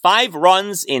allowed 5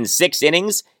 runs in 6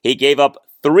 innings. He gave up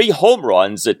 3 home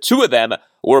runs. 2 of them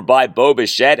were by Bo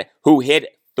Bichette, who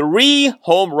hit 3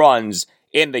 home runs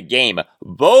in the game.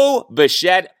 Bo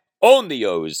Bichette owned the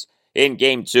O's in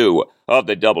Game 2 of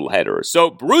the doubleheader. So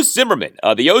Bruce Zimmerman,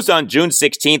 the O's on June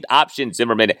 16th optioned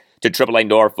Zimmerman to AAA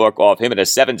Norfolk off him in a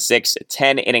 7-6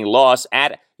 10-inning loss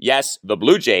at, yes, the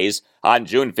Blue Jays on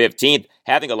June 15th,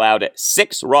 having allowed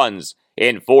 6 runs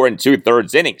in 4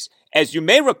 2/3 innings. As you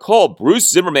may recall, Bruce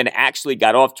Zimmerman actually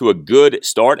got off to a good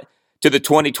start to the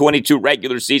 2022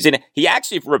 regular season. He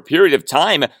actually, for a period of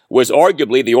time, was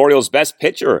arguably the Orioles' best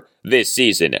pitcher this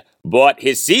season. But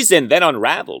his season then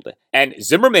unraveled, and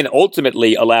Zimmerman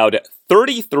ultimately allowed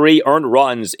 33 earned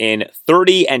runs in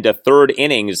 30 1/3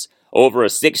 innings over a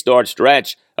 6-start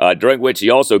stretch, during which he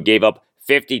also gave up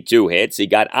 52 hits. He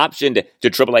got optioned to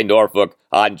AAA Norfolk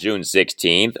on June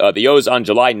 16th. The O's on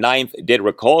July 9th did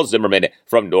recall Zimmerman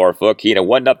from Norfolk. He had a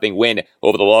 1-0 win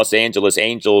over the Los Angeles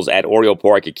Angels at Oriole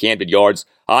Park at Camden Yards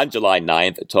on July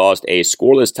 9th, tossed a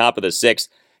scoreless top of the 6th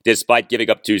despite giving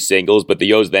up 2 singles, but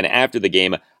the O's then after the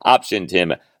game optioned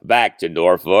him back to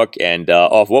Norfolk. And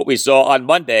off what we saw on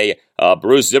Monday,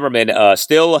 Bruce Zimmerman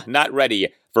still not ready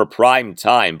for prime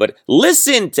time. But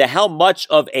listen to how much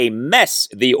of a mess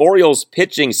the Orioles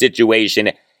pitching situation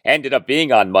ended up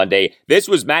being on Monday. This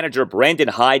was manager Brandon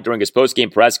Hyde during his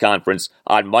postgame press conference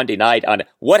on Monday night on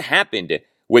what happened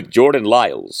with Jordan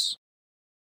Lyles.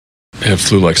 I have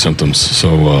flu-like symptoms,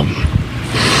 so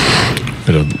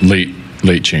had a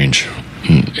late change.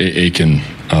 Aiken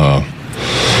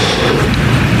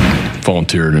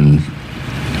volunteered and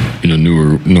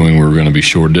knowing we were going to be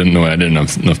short. I didn't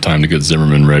have enough time to get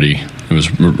Zimmerman ready. It was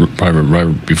probably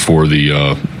right before the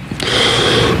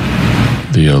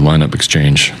lineup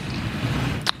exchange.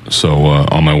 So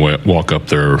on my walk up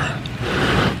there,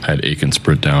 I had Aiken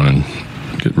sprint down and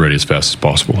get ready as fast as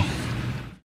possible.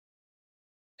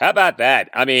 How about that?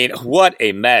 I mean, what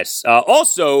a mess.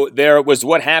 Also, there was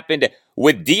what happened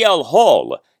with DL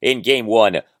Hall in Game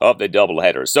 1 of the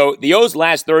doubleheader. So the O's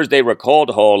last Thursday recalled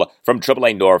Hall from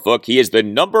AAA Norfolk. He is the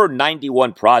number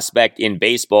 91 prospect in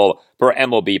baseball per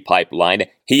MLB Pipeline.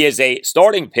 He is a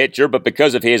starting pitcher, but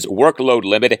because of his workload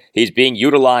limit, he's being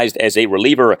utilized as a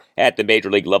reliever at the major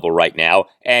league level right now.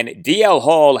 And DL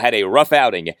Hall had a rough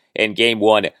outing in Game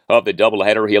 1 of the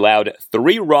doubleheader. He allowed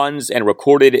 3 runs and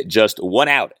recorded just 1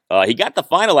 out. He got the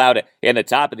final out in the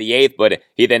top of the 8th, but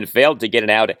he then failed to get an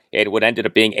out in what ended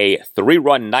up being a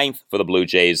 3-run 9th for the Blue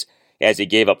Jays as he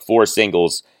gave up 4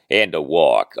 singles and a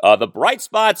walk. The bright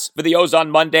spots for the O's on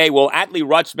Monday, well, Adley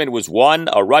Rutschman was one.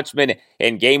 Rutschman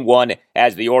in Game 1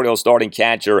 as the Orioles starting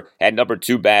catcher and number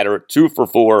 2 batter, 2 for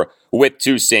 4 with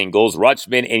 2 singles.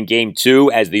 Rutschman in Game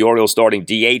 2 as the Orioles starting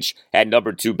DH and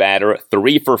number 2 batter,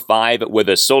 3 for 5 with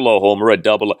a solo homer, a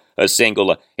double, a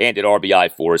single, and an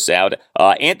RBI force out.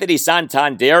 Anthony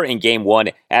Santander in Game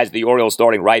 1 as the Orioles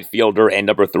starting right fielder and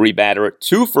number 3 batter,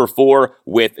 2 for 4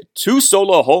 with 2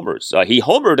 solo homers. He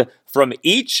homered from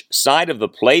each side of the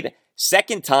plate.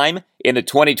 Second time in the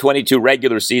 2022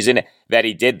 regular season that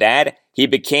he did that. He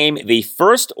became the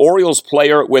first Orioles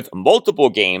player with multiple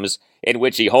games in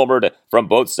which he homered from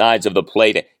both sides of the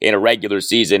plate in a regular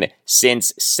season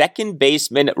since second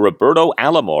baseman Roberto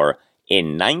Alomar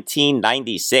in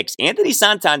 1996. Anthony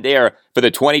Santander for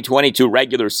the 2022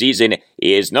 regular season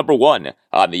is number 1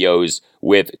 on the O's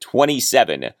with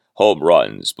 27 home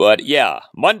runs. But yeah,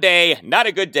 Monday, not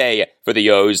a good day for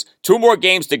the O's. 2 more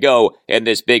games to go in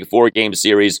this big 4-game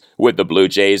series with the Blue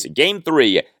Jays. Game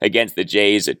 3 against the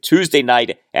Jays Tuesday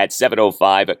night at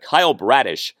 7:05. Kyle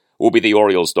Bradish will be the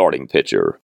Orioles starting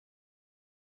pitcher.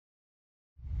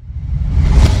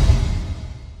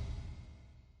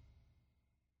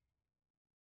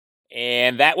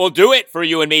 And that will do it for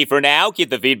you and me for now. Keep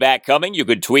the feedback coming. You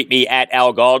can tweet me at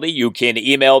Al Galdi. You can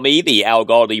email me, the Al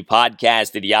Galdi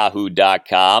podcast at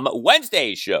yahoo.com.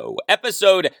 Wednesday's show,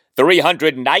 episode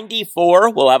 394.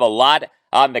 We'll have a lot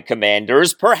on the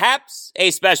Commanders, perhaps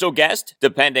a special guest,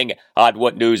 depending on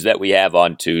what news that we have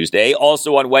on Tuesday.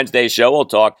 Also on Wednesday's show, we'll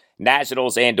talk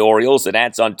Nationals and Orioles, and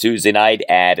that's on Tuesday night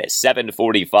at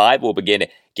 7:45. We'll begin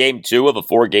Game 2 of a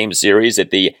 4-game series at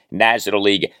the National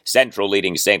League Central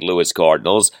leading St. Louis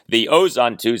Cardinals. The O's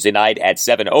on Tuesday night at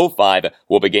 7:05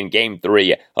 will begin Game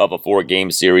 3 of a 4-game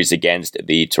series against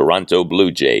the Toronto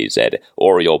Blue Jays at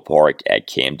Oriole Park at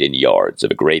Camden Yards.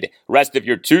 Have a great rest of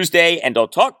your Tuesday, and I'll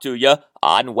talk to you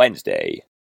on Wednesday.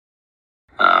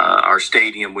 Our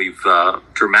stadium, we've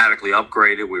dramatically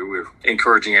upgraded. We're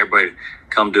encouraging everybody to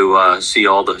come to see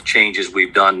all the changes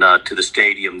we've done to the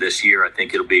stadium this year. I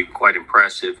think it'll be quite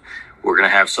impressive. We're going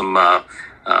to have some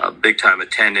big-time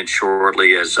attendance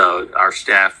shortly as our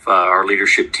staff, our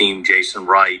leadership team, Jason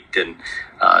Wright and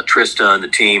Trista and the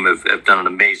team have done an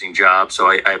amazing job. So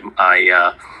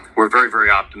we're very, very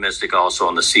optimistic also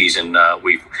on the season.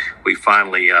 We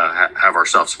finally have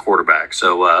ourselves a quarterback.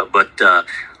 So, but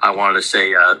I wanted to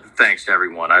say thanks to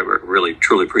everyone. I really,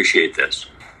 truly appreciate this.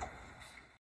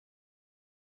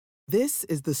 This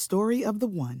is the story of the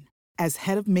one. As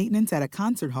head of maintenance at a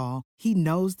concert hall, he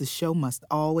knows the show must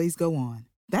always go on.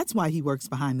 That's why he works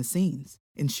behind the scenes,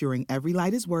 ensuring every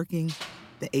light is working,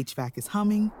 the HVAC is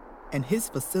humming, and his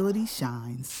facility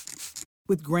shines.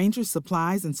 With Grainger's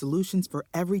supplies and solutions for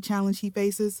every challenge he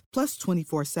faces, plus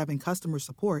 24/7 customer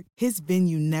support, his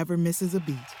venue never misses a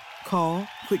beat. Call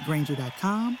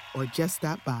quickgrainger.com or just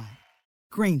stop by.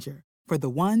 Grainger, for the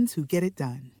ones who get it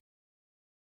done.